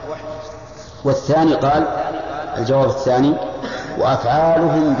 والثاني قال الجواب الثاني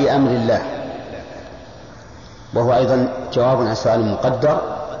وأفعالهم بأمر الله، وهو أيضا جواب عن سؤال مقدر.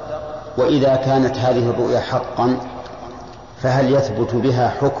 وإذا كانت هذه الرؤيا حقا فهل يثبت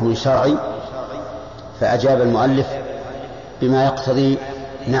بها حكم شرعي؟ فأجاب المؤلف بما يقتضي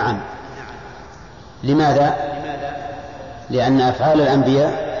نعم. لماذا؟ لأن أفعال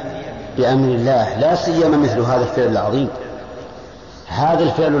الأنبياء بأمر الله، لا سيما مثل هذا الفعل العظيم. هذا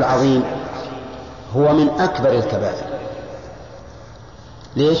الفعل العظيم هو من أكبر الكبائر.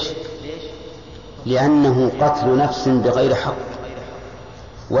 ليش؟ لأنه قتل نفس بغير حق،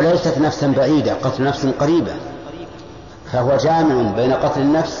 وليست نفسا بعيدة، قتل نفس قريبة، فهو جامع بين قتل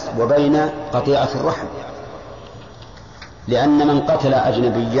النفس وبين قطيعة الرحم، لأن من قتل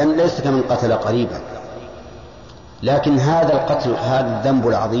أجنبيا ليس كمن قتل قريبا. لكن هذا القتل، هذا الذنب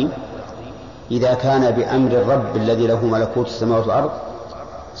العظيم، إذا كان بأمر الرب الذي له ملكوت السماوات والأرض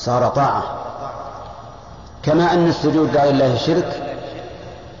صار طاعة، كما أن السجود لغير الله شرك،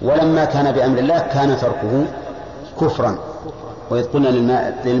 ولما كان بأمر الله كان تركه كفرا. وإذ قلنا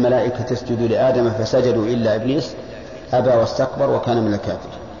للملائكة اسجدوا لآدم فسجدوا إلا إبليس أبى واستكبر وكان من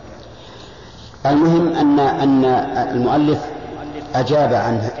الكافرين. المهم أن المؤلف أجاب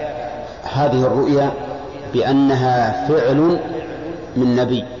عن هذه الرؤيا بأنها فعل من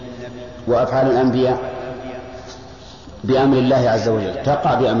نبي، وأفعال الأنبياء بأمر الله عز وجل،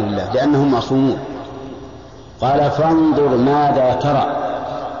 تقع بأمر الله لأنهم معصومون. قال فانظر ماذا ترى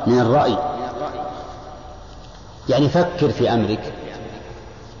من الرأي، يعني فكر في أمرك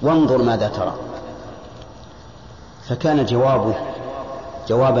وانظر ماذا ترى. فكان جوابه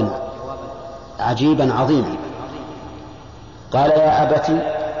جوابا عجيبا عظيما. قال يا أبت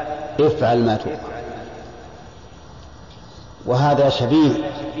افعل ما تؤمر. وهذا شبيه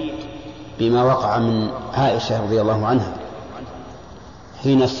بما وقع من عائشة رضي الله عنها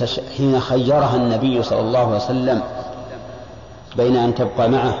حين خيرها النبي صلى الله عليه وسلم بين أن تبقى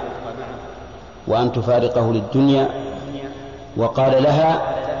معه وأن تفارقه للدنيا، وقال لها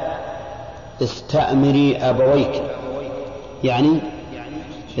استأمري أبويك يعني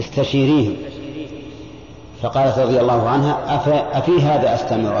استشيريهم. فقالت رضي الله عنها أفي هذا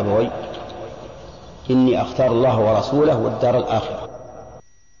أستمر أبوي؟ إني أختار الله ورسوله والدار الآخرة.